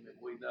game and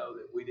we know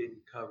that we didn't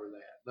cover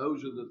that.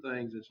 Those are the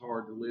things that's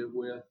hard to live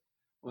with.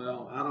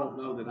 Well, I don't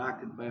know that I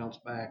could bounce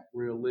back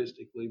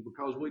realistically,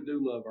 because we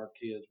do love our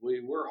kids.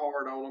 We're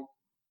hard on them.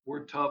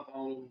 We're tough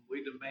on them.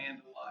 We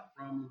demand a lot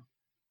from them.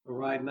 But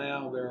right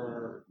now, there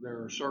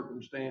are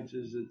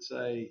circumstances that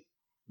say,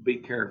 be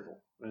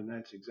careful. And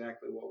that's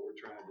exactly what we're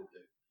trying to do.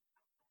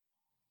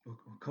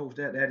 Coach,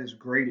 that is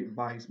great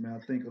advice, man.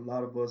 I think a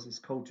lot of us as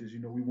coaches,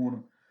 we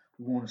want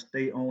to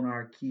stay on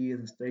our kids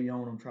and stay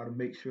on them, try to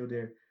make sure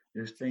they're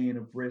staying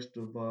abreast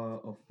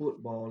of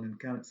football, and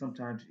kind of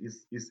sometimes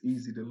it's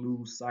easy to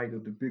lose sight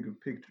of the bigger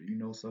picture,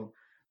 So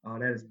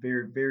that is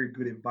very, very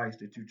good advice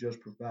that you just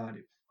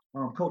provided.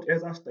 Coach,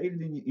 as I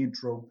stated in your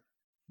intro,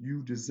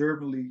 you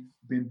deservedly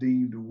been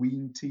deemed a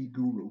Wing T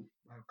guru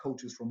by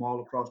coaches from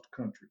all across the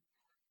country.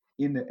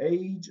 In the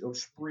age of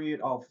spread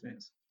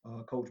offense,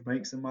 Coach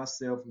Banks and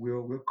myself,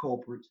 we're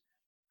culprits.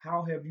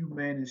 How have you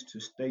managed to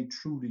stay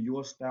true to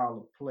your style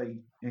of play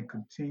and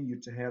continue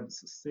to have the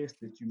success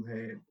that you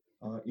had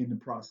in the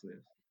process?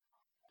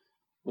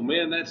 Well,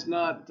 man, that's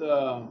not.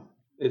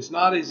 It's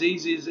not as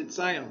easy as it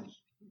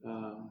sounds.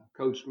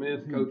 Coach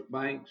Smith, Mm-hmm. Coach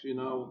Banks,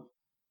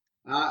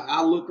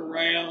 I look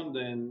around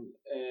and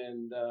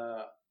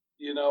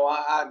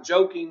I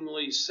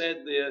jokingly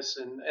said this,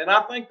 and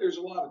I think there's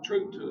a lot of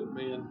truth to it,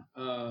 man.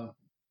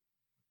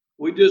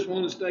 We just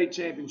won a state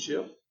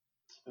championship.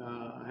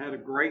 Had a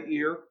great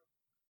year.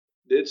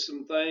 Did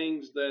some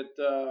things that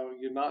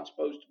you're not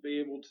supposed to be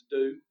able to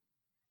do.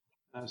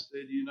 I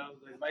said,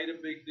 they made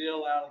a big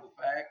deal out of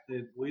the fact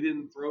that we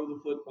didn't throw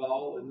the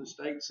football in the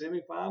state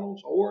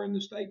semifinals or in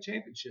the state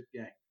championship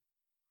game.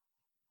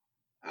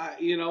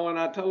 And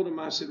I told him,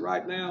 I said,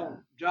 right now,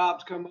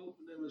 jobs come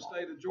open in the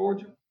state of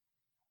Georgia.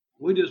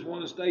 We just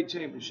won a state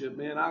championship,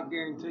 man. I'll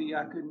guarantee you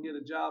I couldn't get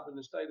a job in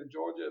the state of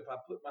Georgia if I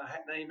put my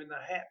name in the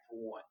hat for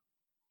one,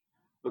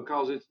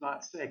 because it's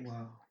not sexy.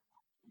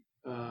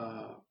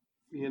 Wow.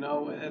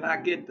 And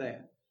I get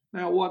that.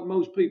 Now, what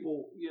most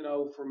people,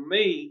 for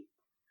me,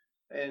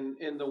 and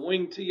in the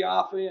wing T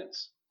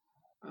offense,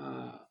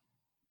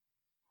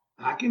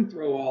 I can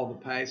throw all the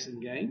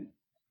passing game.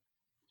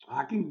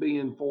 I can be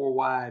in 4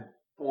 wide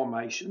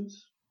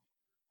formations.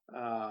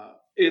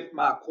 If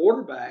my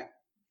quarterback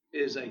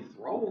is a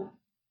thrower,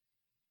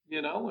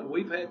 and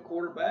we've had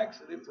quarterbacks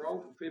that have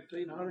thrown for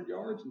 1,500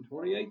 yards and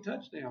 28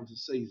 touchdowns a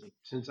season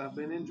since I've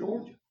been in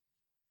Georgia.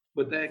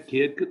 But that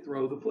kid could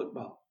throw the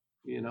football,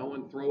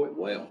 and throw it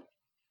well.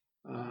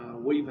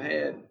 We've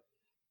had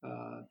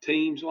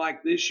teams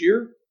like this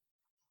year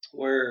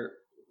where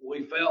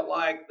we felt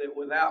like that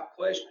without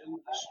question,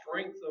 the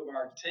strength of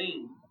our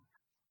team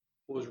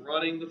was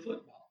running the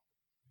football.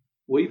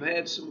 We've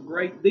had some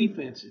great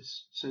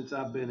defenses since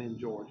I've been in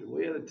Georgia.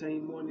 We had a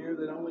team one year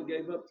that only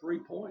gave up 3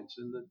 points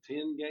in the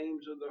 10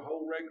 games of the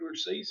whole regular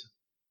season.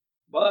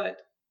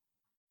 But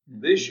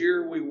this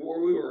year we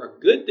were a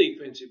good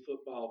defensive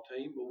football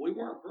team, but we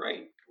weren't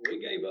great. We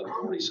gave up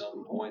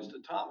 40-something points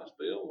to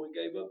Thomasville. We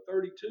gave up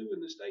 32 in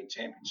the state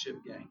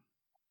championship game.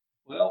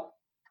 Well,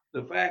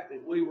 the fact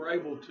that we were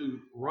able to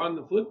run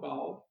the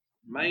football,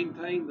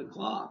 maintain the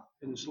clock,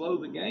 and slow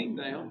the game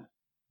down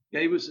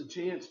gave us a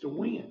chance to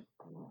win.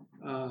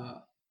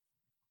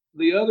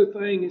 The other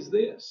thing is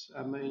this.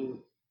 I mean,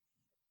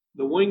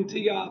 the wing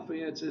T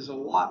offense is a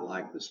lot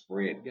like the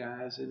spread,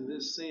 guys, in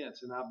this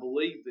sense, and I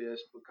believe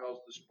this because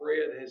the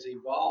spread has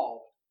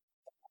evolved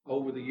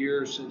over the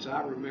years since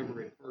I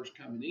remember it first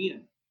coming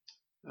in.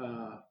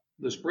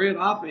 The spread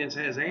offense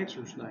has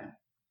answers now.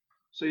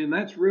 See, and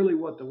that's really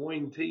what the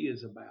wing T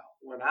is about.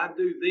 When I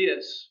do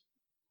this,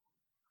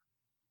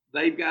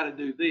 they've got to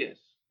do this.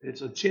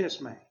 It's a chess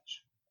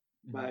match.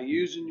 By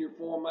using your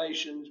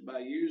formations, by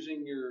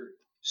using your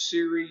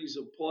series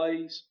of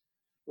plays,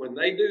 when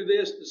they do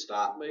this to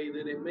stop me,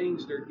 then it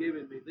means they're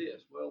giving me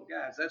this. Well,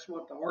 guys, that's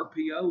what the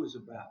RPO is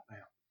about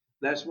now.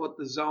 That's what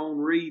the zone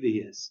read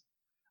is.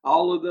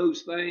 All of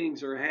those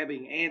things are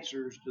having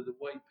answers to the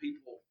way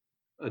people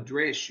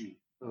address you,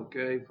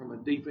 okay, from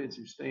a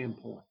defensive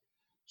standpoint.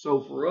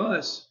 So for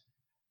us,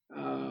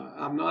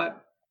 I'm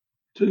not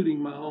tooting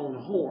my own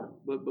horn,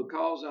 but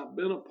because I've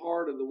been a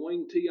part of the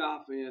wing T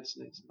offense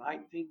since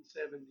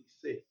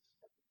 1976,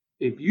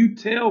 if you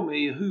tell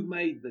me who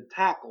made the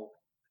tackle,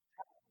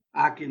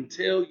 I can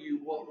tell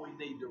you what we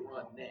need to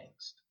run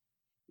next.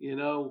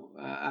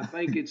 I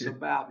think it's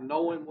about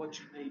knowing what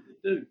you need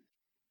to do.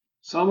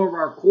 Some of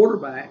our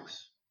quarterbacks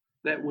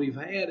that we've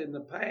had in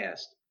the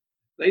past,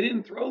 they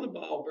didn't throw the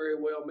ball very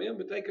well, man,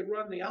 but they could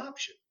run the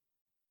option.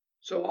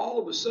 So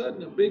all of a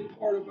sudden, a big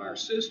part of our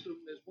system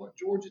is what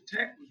Georgia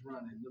Tech was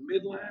running, the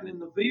midline and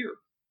the veer.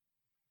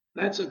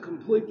 That's a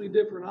completely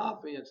different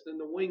offense than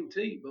the wing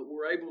T, but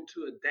we're able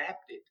to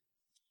adapt it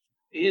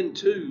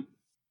into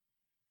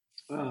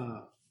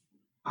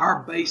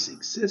our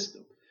basic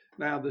system.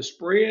 Now, the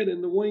spread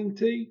and the wing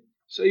T,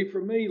 see,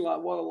 for me,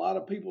 like what a lot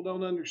of people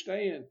don't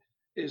understand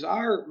is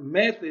our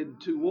method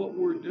to what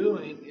we're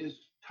doing is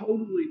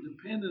totally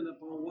dependent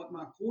upon what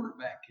my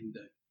quarterback can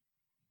do.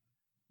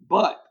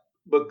 But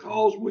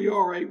because we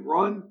are a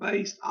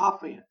run-based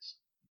offense,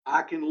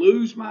 I can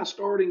lose my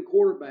starting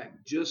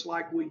quarterback just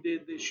like we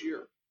did this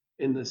year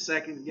in the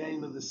second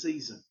game of the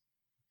season.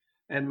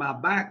 And my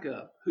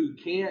backup, who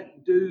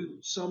can't do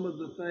some of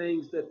the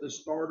things that the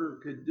starter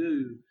could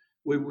do,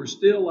 we were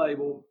still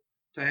able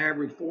to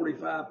average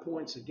 45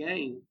 points a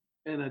game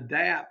and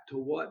adapt to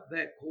what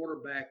that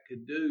quarterback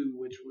could do,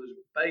 which was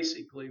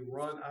basically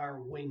run our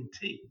wing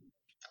T.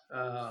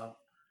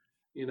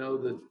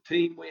 The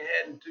team we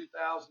had in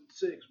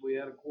 2006, we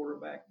had a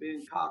quarterback,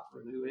 Ben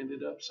Cochran, who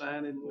ended up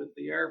signing with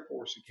the Air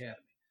Force Academy.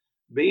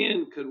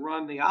 Ben could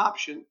run the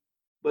option,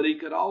 but he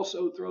could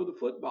also throw the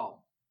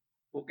football.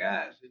 Well,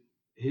 guys,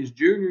 his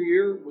junior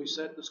year, we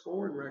set the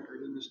scoring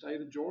record in the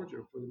state of Georgia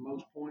for the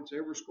most points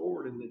ever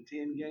scored in the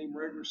 10-game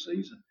regular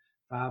season,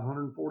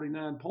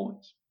 549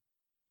 points.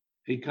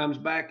 He comes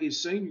back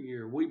his senior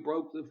year. We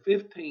broke the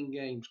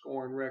 15-game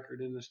scoring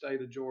record in the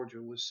state of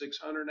Georgia with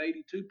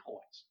 682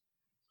 points.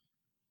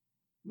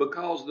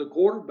 Because the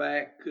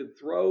quarterback could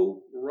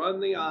throw, run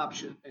the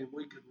option, and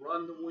we could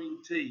run the wing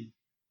T,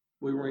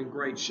 we were in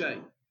great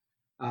shape.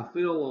 I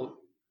feel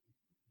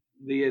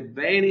the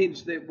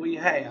advantage that we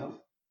have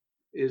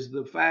is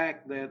the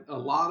fact that a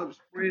lot of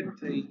spread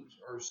teams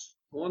are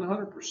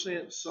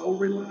 100% so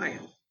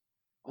reliant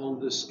on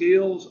the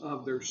skills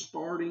of their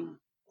starting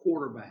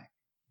quarterback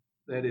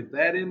that if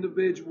that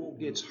individual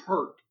gets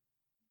hurt,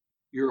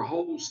 your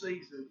whole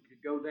season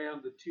could go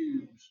down the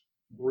tubes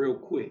real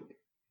quick.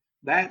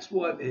 That's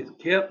what has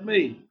kept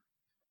me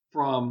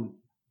from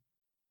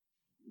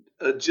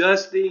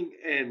adjusting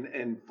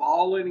and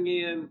falling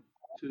in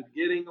to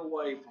getting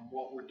away from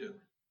what we're doing.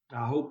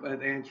 I hope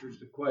that answers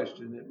the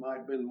question. It might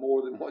have been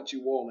more than what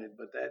you wanted,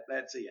 but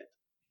that's it.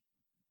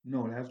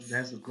 No,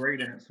 that's a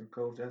great answer,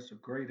 Coach. That's a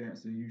great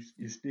answer.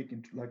 You're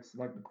sticking like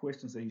the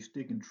question say, you're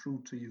sticking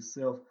true to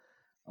yourself,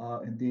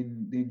 and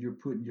then you're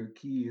putting your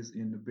kids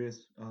in the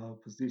best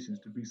positions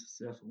to be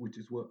successful, which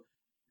is what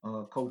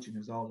coaching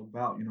is all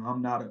about. You know,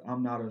 I'm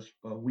not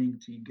a wing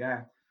T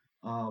guy,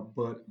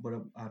 but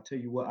I tell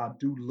you what, I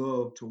do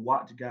love to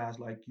watch guys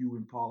like you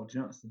and Paul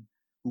Johnson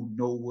who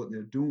know what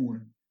they're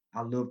doing.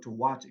 I love to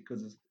watch it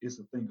because it's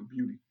a thing of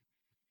beauty.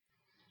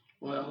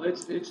 Well,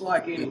 it's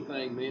like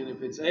anything, man.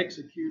 If it's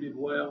executed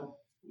well,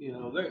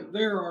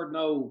 there are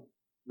no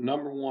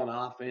number one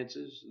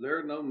offenses. There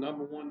are no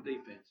number one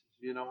defenses.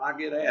 I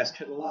get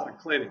asked at a lot of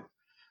clinics.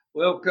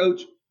 Well,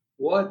 Coach,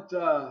 what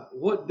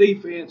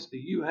defense do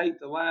you hate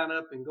to line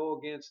up and go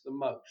against the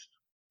most?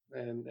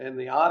 And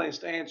the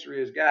honest answer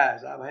is,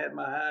 guys, I've had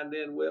my hind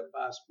end whipped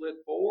by a split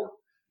 4,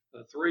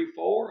 a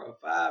 3-4, a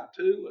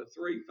 5-2, a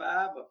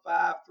 3-5, a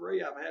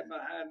 5-3. I've had my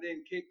hind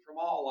end kicked from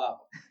all of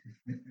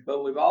them.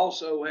 But we've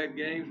also had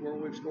games where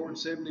we've scored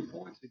 70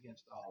 points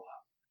against all of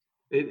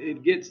them.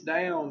 It gets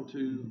down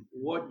to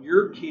what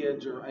your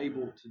kids are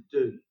able to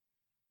do.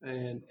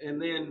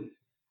 And then,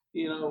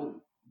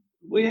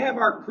 we have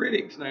our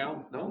critics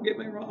now. Don't get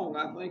me wrong.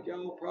 I think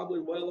y'all are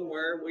probably well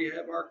aware we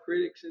have our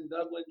critics in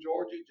Dublin,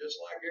 Georgia, just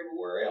like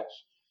everywhere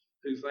else,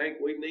 who think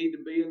we need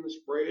to be in the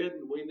spread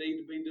and we need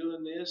to be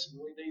doing this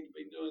and we need to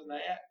be doing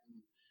that.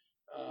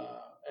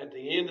 At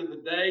the end of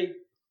the day,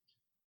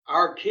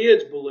 our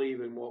kids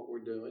believe in what we're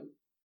doing.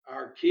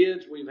 Our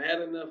kids, we've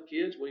had enough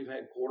kids. We've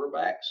had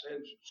quarterbacks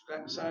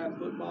have signed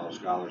football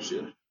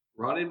scholarships,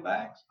 running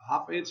backs,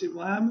 offensive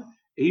linemen,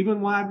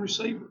 even wide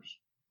receivers.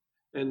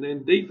 And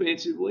then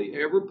defensively,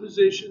 every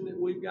position that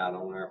we've got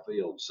on our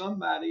field,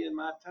 somebody in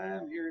my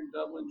time here in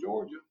Dublin,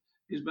 Georgia,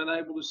 has been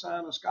able to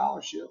sign a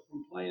scholarship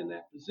from playing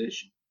that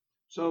position.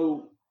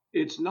 So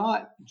it's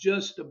not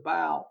just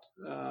about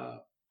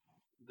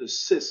the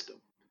system,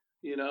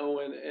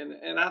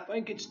 and I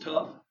think it's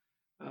tough.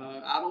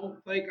 I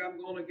don't think I'm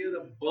going to get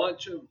a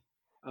bunch of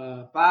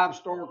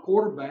 5-star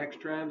quarterbacks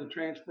trying to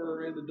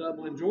transfer into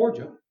Dublin,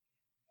 Georgia,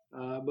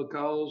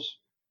 because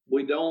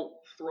we don't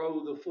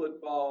throw the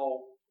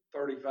football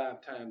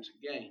 35 times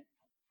a game.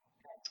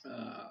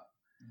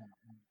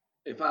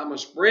 If I'm a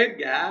spread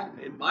guy,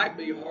 it might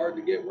be hard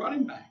to get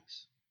running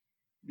backs.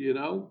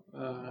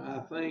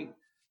 I think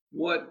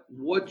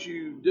what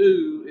you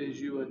do is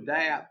you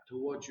adapt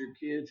to what your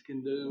kids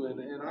can do,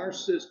 and our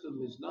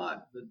system is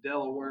not the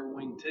Delaware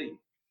wing T.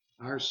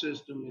 Our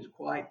system is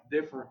quite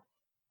different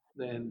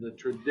than the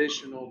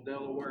traditional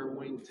Delaware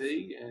wing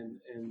T, and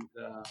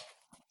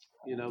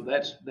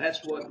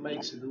that's what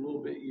makes it a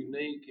little bit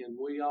unique, and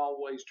we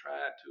always try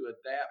to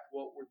adapt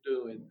what we're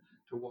doing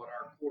to what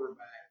our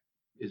quarterback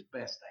is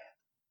best at.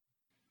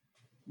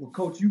 Well,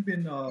 Coach, you've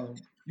been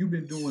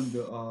doing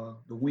the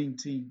wing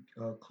T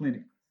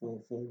clinic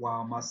for a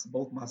while.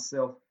 Both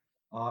myself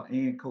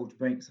and Coach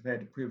Banks have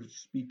had the privilege to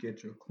speak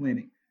at your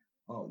clinic.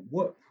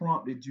 What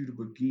prompted you to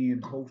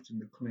begin hosting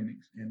the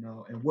clinics, and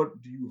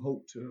what do you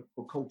hope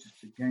for coaches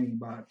to gain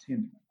by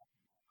attending?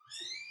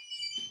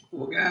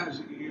 Well, guys,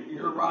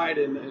 you're right,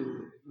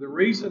 and the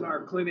reason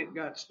our clinic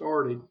got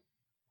started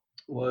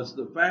was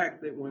the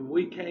fact that when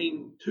we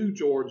came to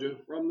Georgia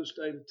from the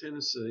state of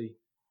Tennessee,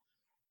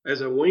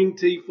 as a wing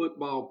T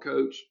football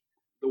coach,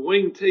 the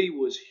wing T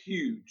was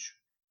huge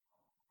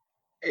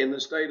in the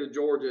state of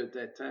Georgia at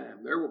that time.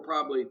 There were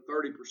probably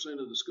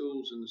 30% of the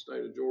schools in the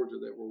state of Georgia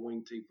that were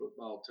wing T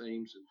football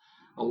teams. And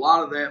a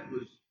lot of that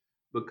was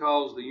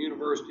because the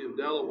University of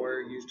Delaware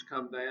used to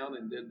come down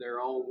and did their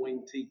own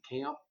wing T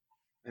camp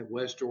at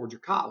West Georgia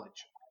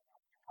College.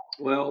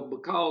 Well,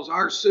 because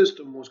our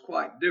system was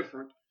quite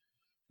different,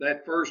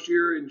 that first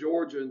year in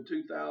Georgia in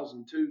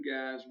 2002,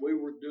 guys, we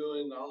were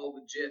doing all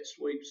the jet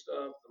sweep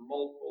stuff, the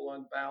multiple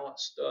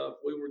unbalanced stuff.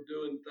 We were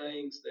doing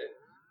things that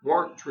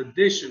weren't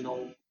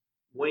traditional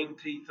wing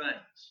T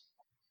things.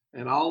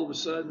 And all of a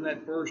sudden,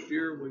 that first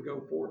year, we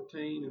go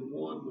 14-1.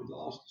 We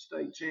lost the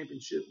state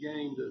championship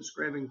game to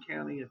Screven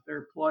County at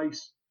their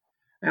place.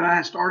 And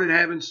I started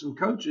having some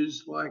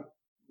coaches like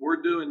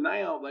we're doing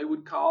now. They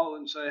would call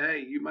and say,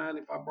 "Hey, you mind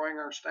if I bring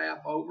our staff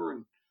over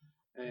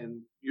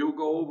and you'll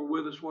go over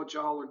with us what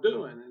y'all are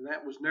doing?" And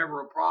that was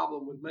never a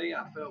problem with me.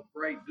 I felt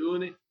great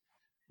doing it.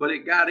 But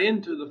it got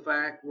into the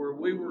fact where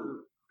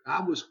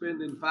I was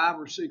spending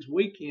 5 or 6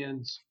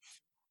 weekends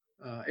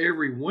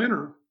every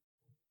winter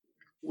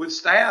with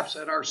staffs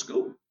at our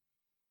school.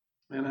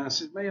 And I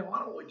said, "Man, why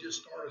don't we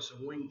just start us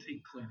a wing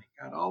T clinic?"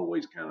 I'd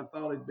always kind of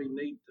thought it'd be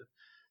neat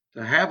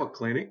to have a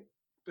clinic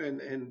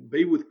and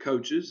be with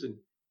coaches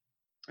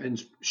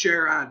and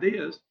share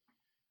ideas.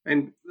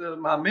 And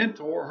my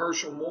mentor,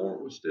 Herschel Moore,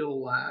 was still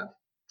alive.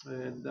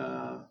 And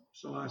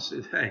so I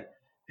said, hey,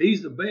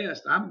 he's the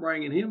best. I'm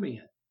bringing him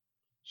in.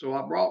 So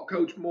I brought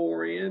Coach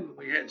Moore in.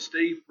 We had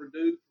Steve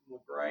Perdue from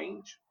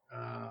LaGrange.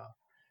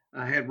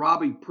 I had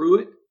Robbie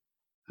Pruitt,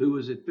 who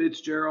was at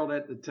Fitzgerald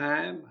at the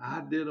time.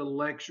 I did a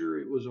lecture.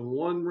 It was a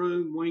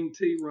one-room wing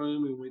T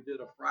room, and we did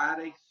a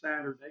Friday,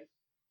 Saturday,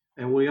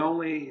 and we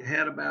only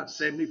had about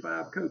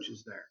 75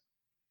 coaches there.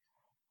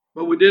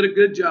 But we did a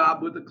good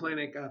job with the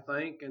clinic, I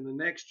think. And the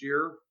next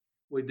year,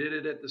 we did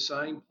it at the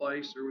same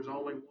place. There was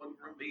only one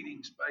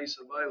meeting space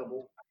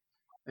available,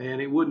 and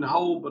it wouldn't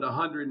hold but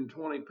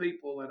 120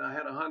 people. And I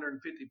had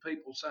 150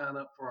 people sign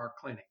up for our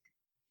clinic.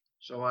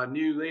 So I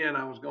knew then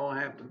I was going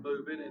to have to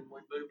move it, and we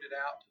moved it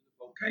out to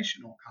the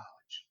vocational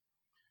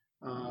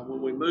college.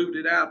 When we moved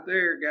it out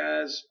there,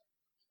 guys,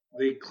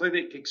 the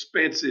clinic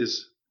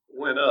expenses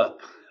went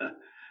up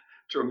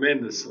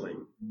tremendously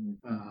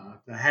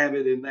to have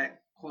it in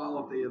that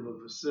quality of a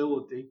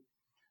facility.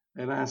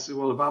 And I said,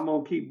 well, if I'm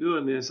going to keep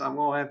doing this, I'm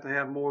going to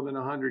have more than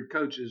 100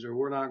 coaches, or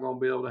we're not going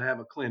to be able to have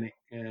a clinic.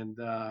 And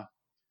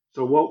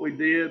so what we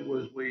did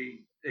was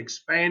we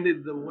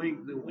expanded the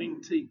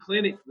Wing T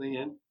clinic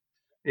then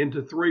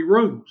into 3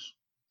 rooms.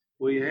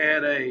 We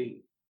had a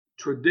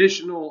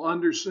traditional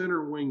under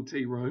center Wing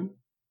T room.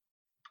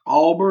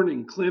 Auburn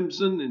and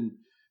Clemson and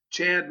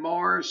Chad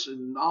Morris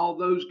and all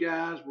those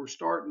guys were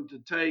starting to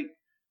take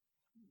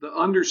the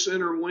under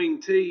center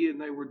Wing T,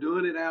 and they were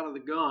doing it out of the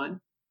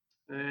gun.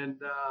 And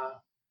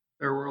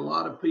there were a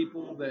lot of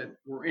people that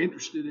were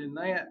interested in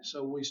that.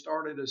 So we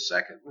started a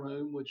second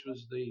room, which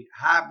was the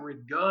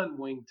hybrid gun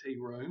Wing T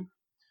room.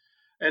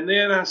 And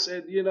then I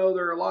said, there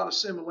are a lot of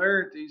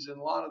similarities, and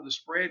a lot of the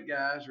spread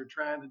guys are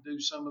trying to do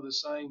some of the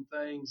same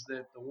things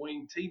that the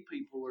Wing T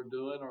people are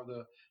doing, or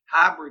the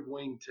hybrid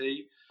Wing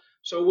T.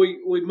 So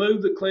we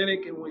moved the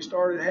clinic, and we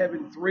started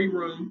having 3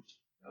 rooms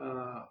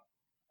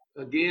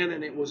again,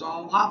 and it was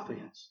all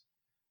offense.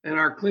 And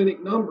our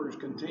clinic numbers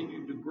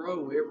continued to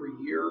grow every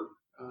year.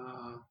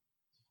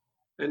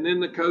 And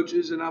then the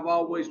coaches, and I've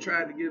always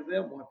tried to give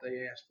them what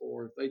they ask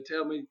for. If they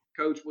tell me,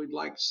 Coach, we'd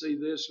like to see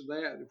this or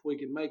that, if we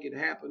can make it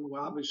happen,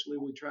 well, obviously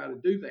we try to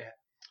do that.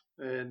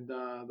 And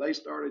they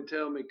started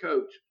telling me,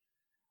 Coach,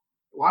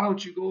 why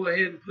don't you go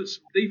ahead and put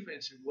some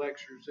defensive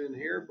lectures in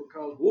here,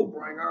 because we'll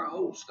bring our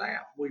whole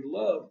staff. We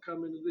love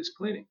coming to this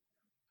clinic.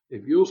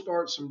 If you'll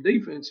start some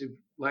defensive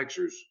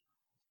lectures,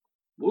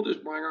 we'll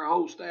just bring our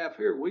whole staff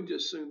here. We'd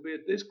just soon be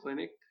at this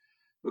clinic,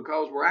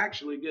 because we're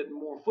actually getting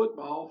more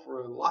football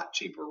for a lot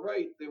cheaper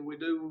rate than we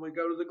do when we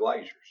go to the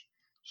Glaciers.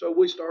 So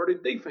we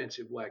started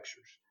defensive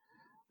lectures.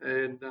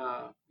 And,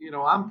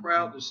 I'm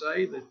proud to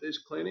say that this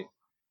clinic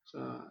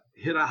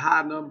hit a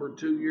high number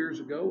 2 years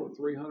ago of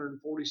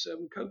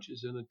 347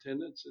 coaches in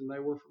attendance, and they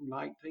were from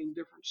 19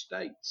 different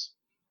states.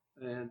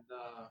 And,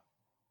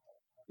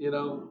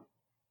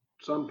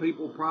 some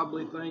people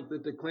probably think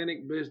that the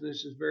clinic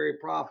business is very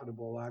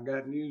profitable. I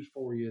got news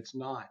for you. It's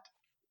not.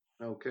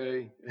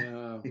 Okay.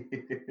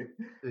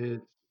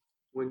 It's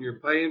when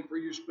you're paying for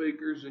your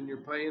speakers, and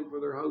you're paying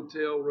for their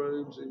hotel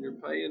rooms, and you're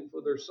paying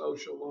for their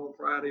social on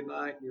Friday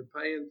night, and you're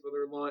paying for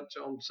their lunch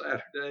on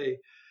Saturday,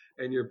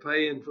 and you're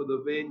paying for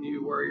the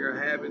venue where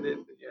you're having it,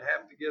 and you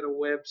have to get a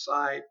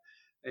website,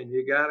 and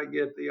you got to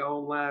get the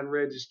online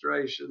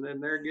registration,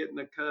 and they're getting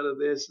a cut of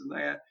this and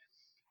that.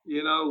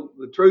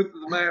 The truth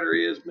of the matter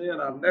is,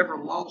 man, I've never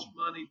lost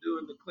money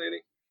doing the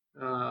clinic.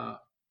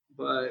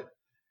 But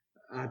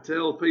I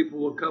tell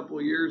people a couple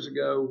of years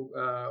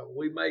ago,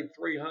 we made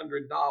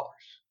 $300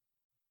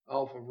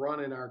 off of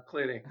running our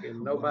clinic,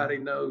 and nobody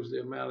knows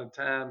the amount of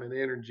time and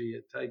energy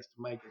it takes to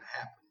make it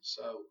happen.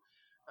 So,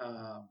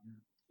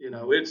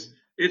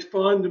 it's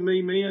fun to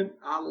me, man.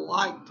 I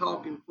like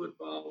talking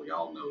football.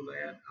 Y'all know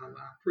that. I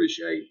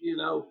appreciate,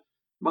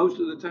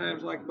 most of the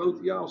times, like both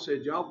of y'all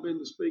said, y'all been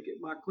to speak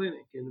at my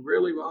clinic, and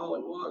really all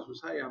it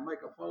was, hey, I make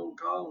a phone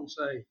call and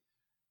say,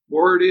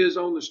 word is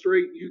on the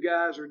street, you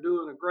guys are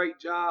doing a great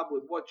job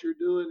with what you're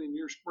doing in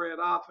your spread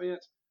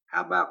offense.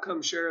 How about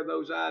come share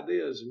those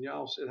ideas? And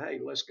y'all said, hey,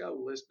 let's go,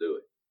 let's do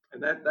it.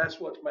 And that's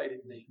what's made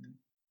it neat.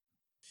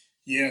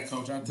 Yeah,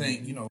 Coach, I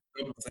think, everything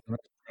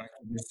like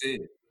you just said.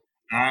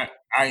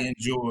 I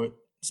enjoyed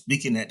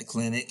speaking at the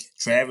clinic.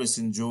 Travis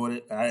enjoyed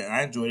it.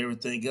 I enjoyed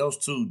everything else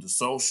too. The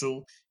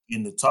social,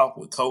 getting to talk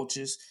with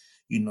coaches,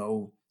 you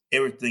know,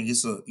 everything.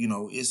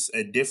 It's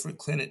a different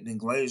clinic than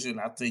Glacier, and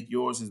I think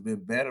yours has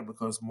been better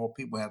because more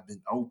people have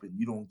been open.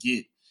 You don't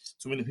get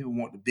too many people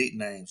want the big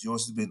names.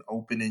 Yours has been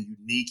open and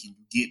unique, and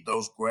you get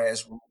those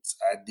grassroots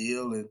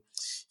ideal. And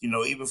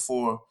even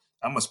for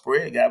I'm a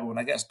spread guy, but when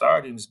I got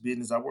started in this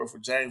business, I worked for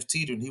James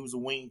Teeter, and he was a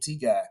wing T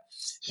guy.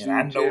 And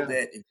I Shoot, know yeah.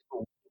 that if you're a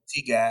wing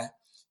T guy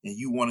and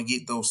you want to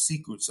get those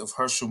secrets of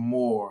Herschel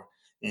Moore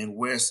and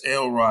Wes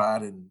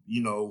Elrod and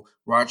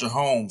Roger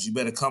Holmes, you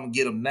better come and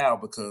get them now,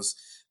 because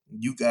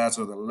you guys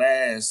are the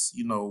last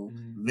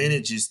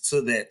lineages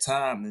to that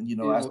time. And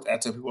I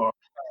tell people all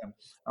the time,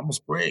 I'm a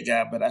spread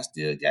guy, but I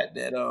still got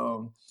that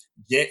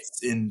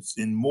Jets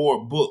and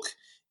Moore book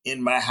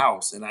in my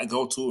house, and I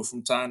go to it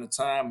from time to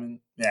time. And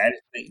I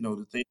just think,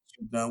 the things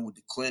you've done with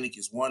the clinic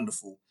is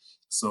wonderful.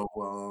 So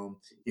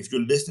if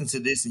you're listening to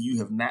this and you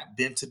have not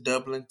been to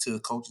Dublin to the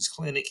coach's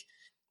clinic,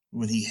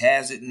 when he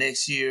has it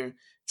next year,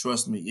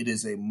 trust me, it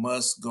is a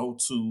must go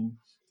to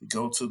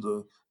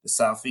the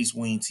Southeast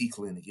Wing Tea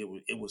Clinic.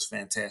 It was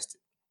fantastic.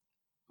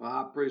 Well,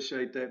 I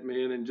appreciate that,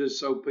 man. And just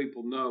so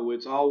people know,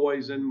 it's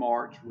always in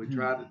March. We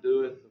try to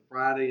do it the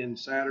Friday and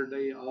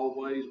Saturday,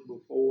 always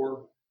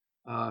before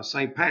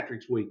St.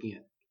 Patrick's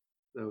weekend.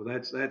 So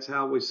that's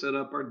how we set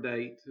up our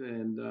date.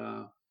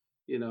 And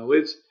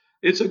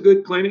it's a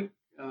good clinic.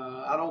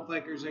 I don't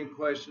think there's any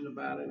question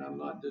about it. I'm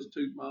not just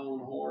tooting my own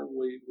horn.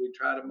 We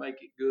try to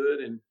make it good.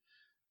 And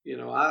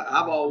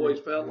I've always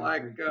felt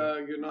like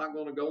you're not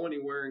going to go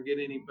anywhere and get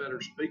any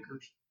better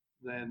speakers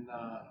than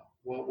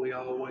what we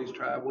always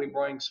try. We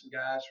bring some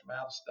guys from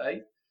out of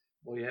state.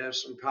 We have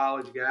some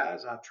college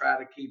guys. I try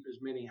to keep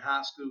as many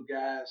high school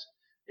guys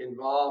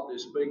involved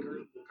as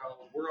speakers because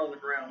we're on the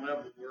ground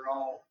level.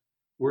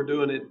 We're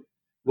doing it.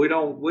 We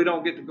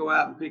don't get to go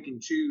out and pick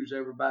and choose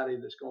everybody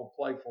that's going to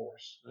play for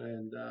us.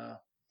 And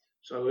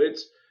so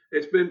it's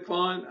been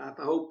fun. I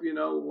hope,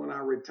 when I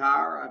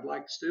retire, I'd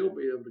like to still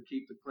be able to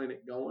keep the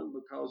clinic going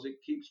because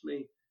it keeps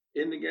me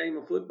in the game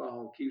of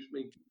football. It keeps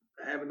me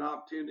having an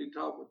opportunity to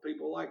talk with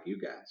people like you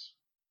guys.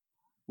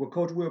 Well,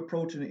 Coach, we're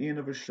approaching the end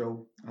of the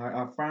show.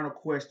 Our final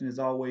question is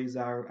always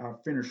our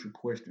finisher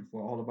question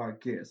for all of our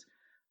guests.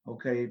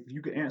 Okay, if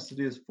you can answer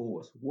this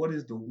for us, what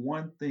is the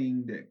one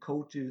thing that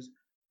coaches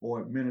or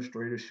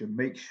administrators should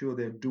make sure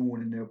they're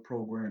doing in their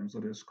programs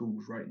or their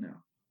schools right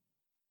now?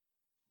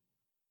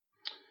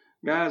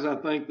 Guys, I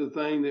think the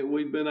thing that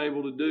we've been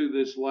able to do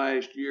this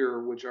last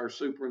year, which our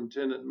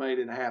superintendent made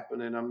it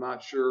happen, and I'm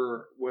not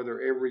sure whether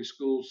every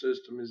school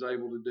system is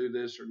able to do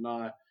this or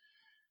not,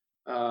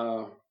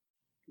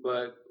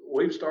 but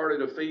we've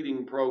started a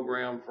feeding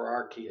program for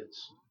our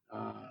kids.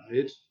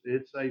 It's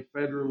a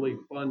federally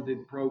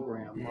funded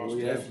program.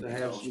 We have to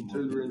have some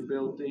tutoring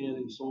built in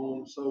and so on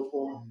and so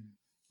forth.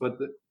 But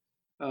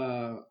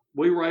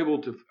we were able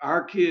to,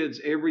 our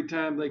kids, every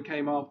time they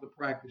came off the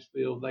practice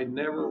field, they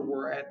never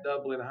were at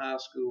Dublin High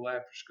School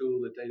after school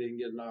that they didn't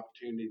get an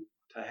opportunity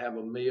to have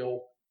a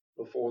meal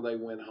before they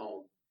went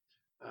home.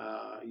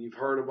 You've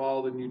heard of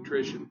all the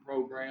nutrition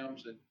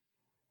programs that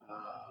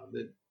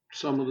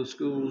some of the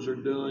schools are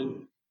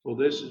doing. Well,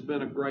 this has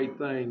been a great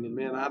thing. And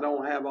man, I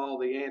don't have all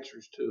the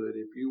answers to it.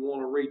 If you want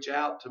to reach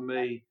out to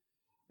me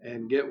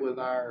and get with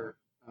our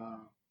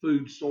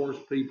food source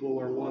people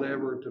or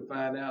whatever to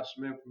find out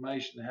some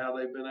information how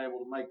they've been able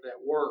to make that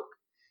work.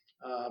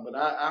 But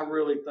I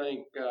really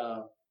think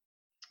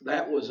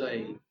that was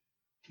a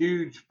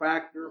huge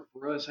factor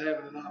for us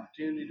having an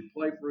opportunity to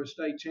play for a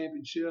state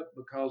championship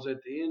because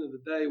at the end of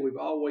the day, we've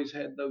always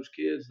had those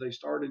kids. They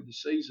started the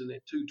season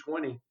at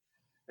 220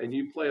 and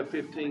you play a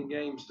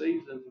 15-game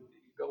season,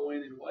 you go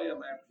in and weigh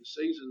them after the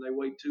season, they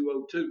weigh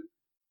 202.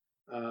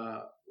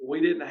 We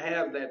didn't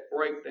have that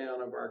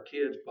breakdown of our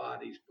kids'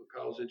 bodies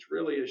because it's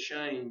really a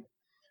shame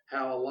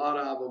how a lot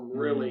of them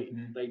really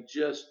they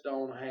just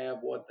don't have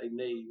what they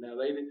need. Now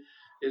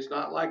it's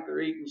not like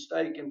they're eating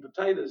steak and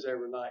potatoes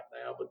every night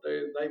now, but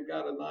they've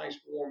got a nice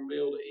warm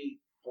meal to eat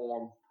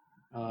for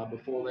them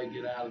before they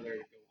get out of there to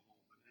go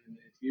home. And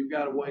if you've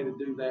got a way to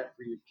do that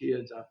for your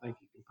kids, I think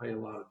you can pay a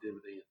lot of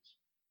dividends.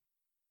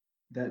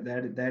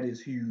 That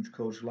is huge,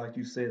 Coach. Like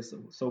you said,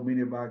 so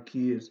many of our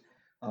kids,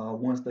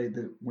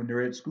 when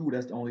they're at school,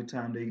 that's the only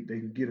time they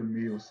can get a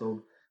meal.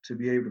 So to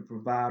be able to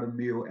provide a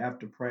meal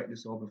after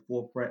practice or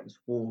before practice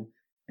for them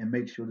and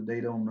make sure that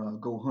they don't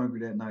go hungry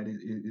that night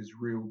is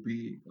real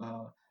big.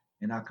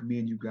 And I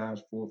commend you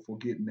guys for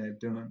getting that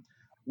done.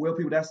 Well,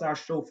 people, that's our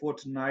show for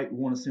tonight. We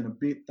want to send a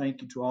big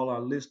thank you to all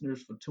our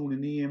listeners for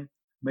tuning in.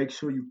 Make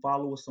sure you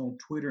follow us on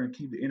Twitter and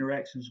keep the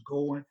interactions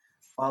going.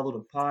 Follow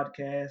the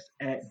podcast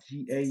at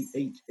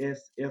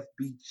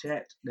GAHSFB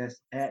Chat.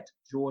 That's at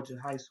Georgia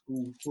High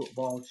School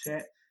Football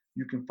Chat.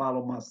 You can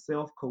follow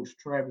myself, Coach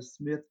Travis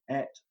Smith,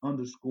 at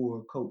 _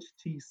 Coach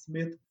T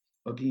Smith.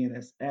 Again,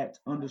 that's at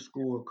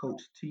 _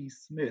 Coach T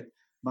Smith.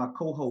 My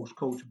co-host,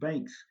 Coach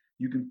Banks,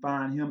 you can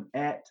find him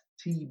at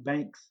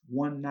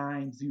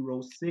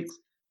TBanks1906.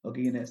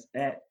 Again, that's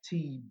at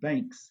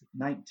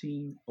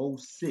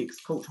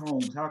TBanks1906. Coach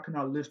Holmes, how can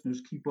our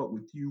listeners keep up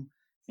with you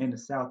and the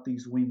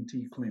Southeast Wing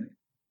Tea Clinic?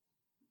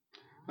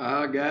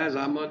 Guys,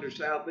 I'm under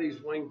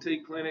Southeast Wing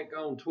Tea Clinic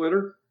on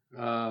Twitter.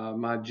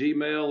 My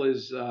Gmail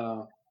is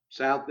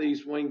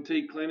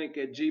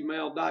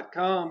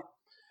southeastwingteaclinic@gmail.com.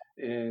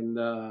 And,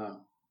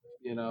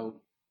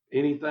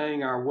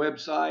 anything, our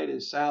website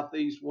is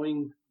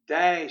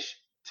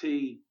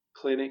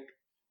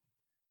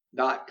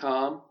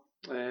southeastwing-teaclinic.com.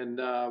 And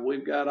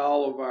we've got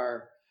all of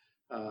our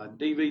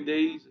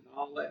DVDs and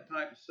all that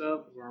type of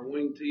stuff of our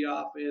wing tea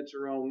offense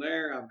are on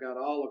there. I've got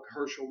all of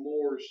Herschel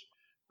Moore's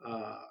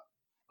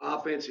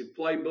offensive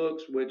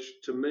playbooks,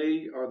 which to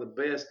me are the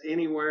best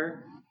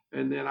anywhere.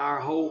 And then our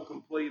whole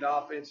complete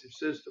offensive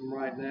system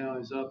right now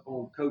is up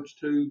on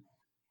CoachTube.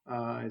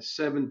 It's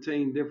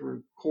 17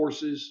 different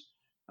courses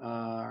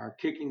Our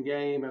kicking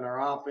game and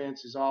our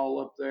offense is all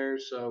up there.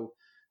 So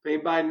if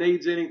anybody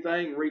needs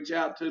anything, reach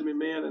out to me,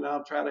 man, and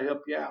I'll try to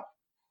help you out.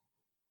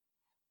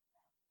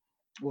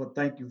 Well,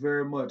 thank you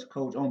very much,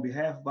 Coach. On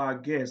behalf of our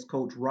guest,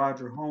 Coach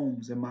Roger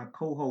Holmes, and my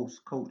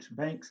co-host, Coach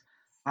Banks,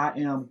 I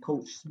am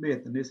Coach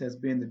Smith, and this has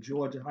been the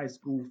Georgia High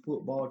School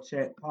Football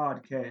Chat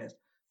Podcast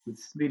with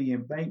Smitty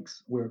and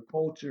Banks, where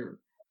culture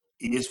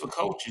is for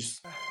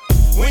coaches.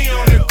 We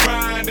on the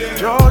grind,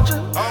 Georgia,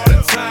 all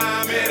the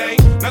time. It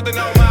ain't nothing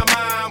on my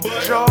mind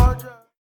but Georgia.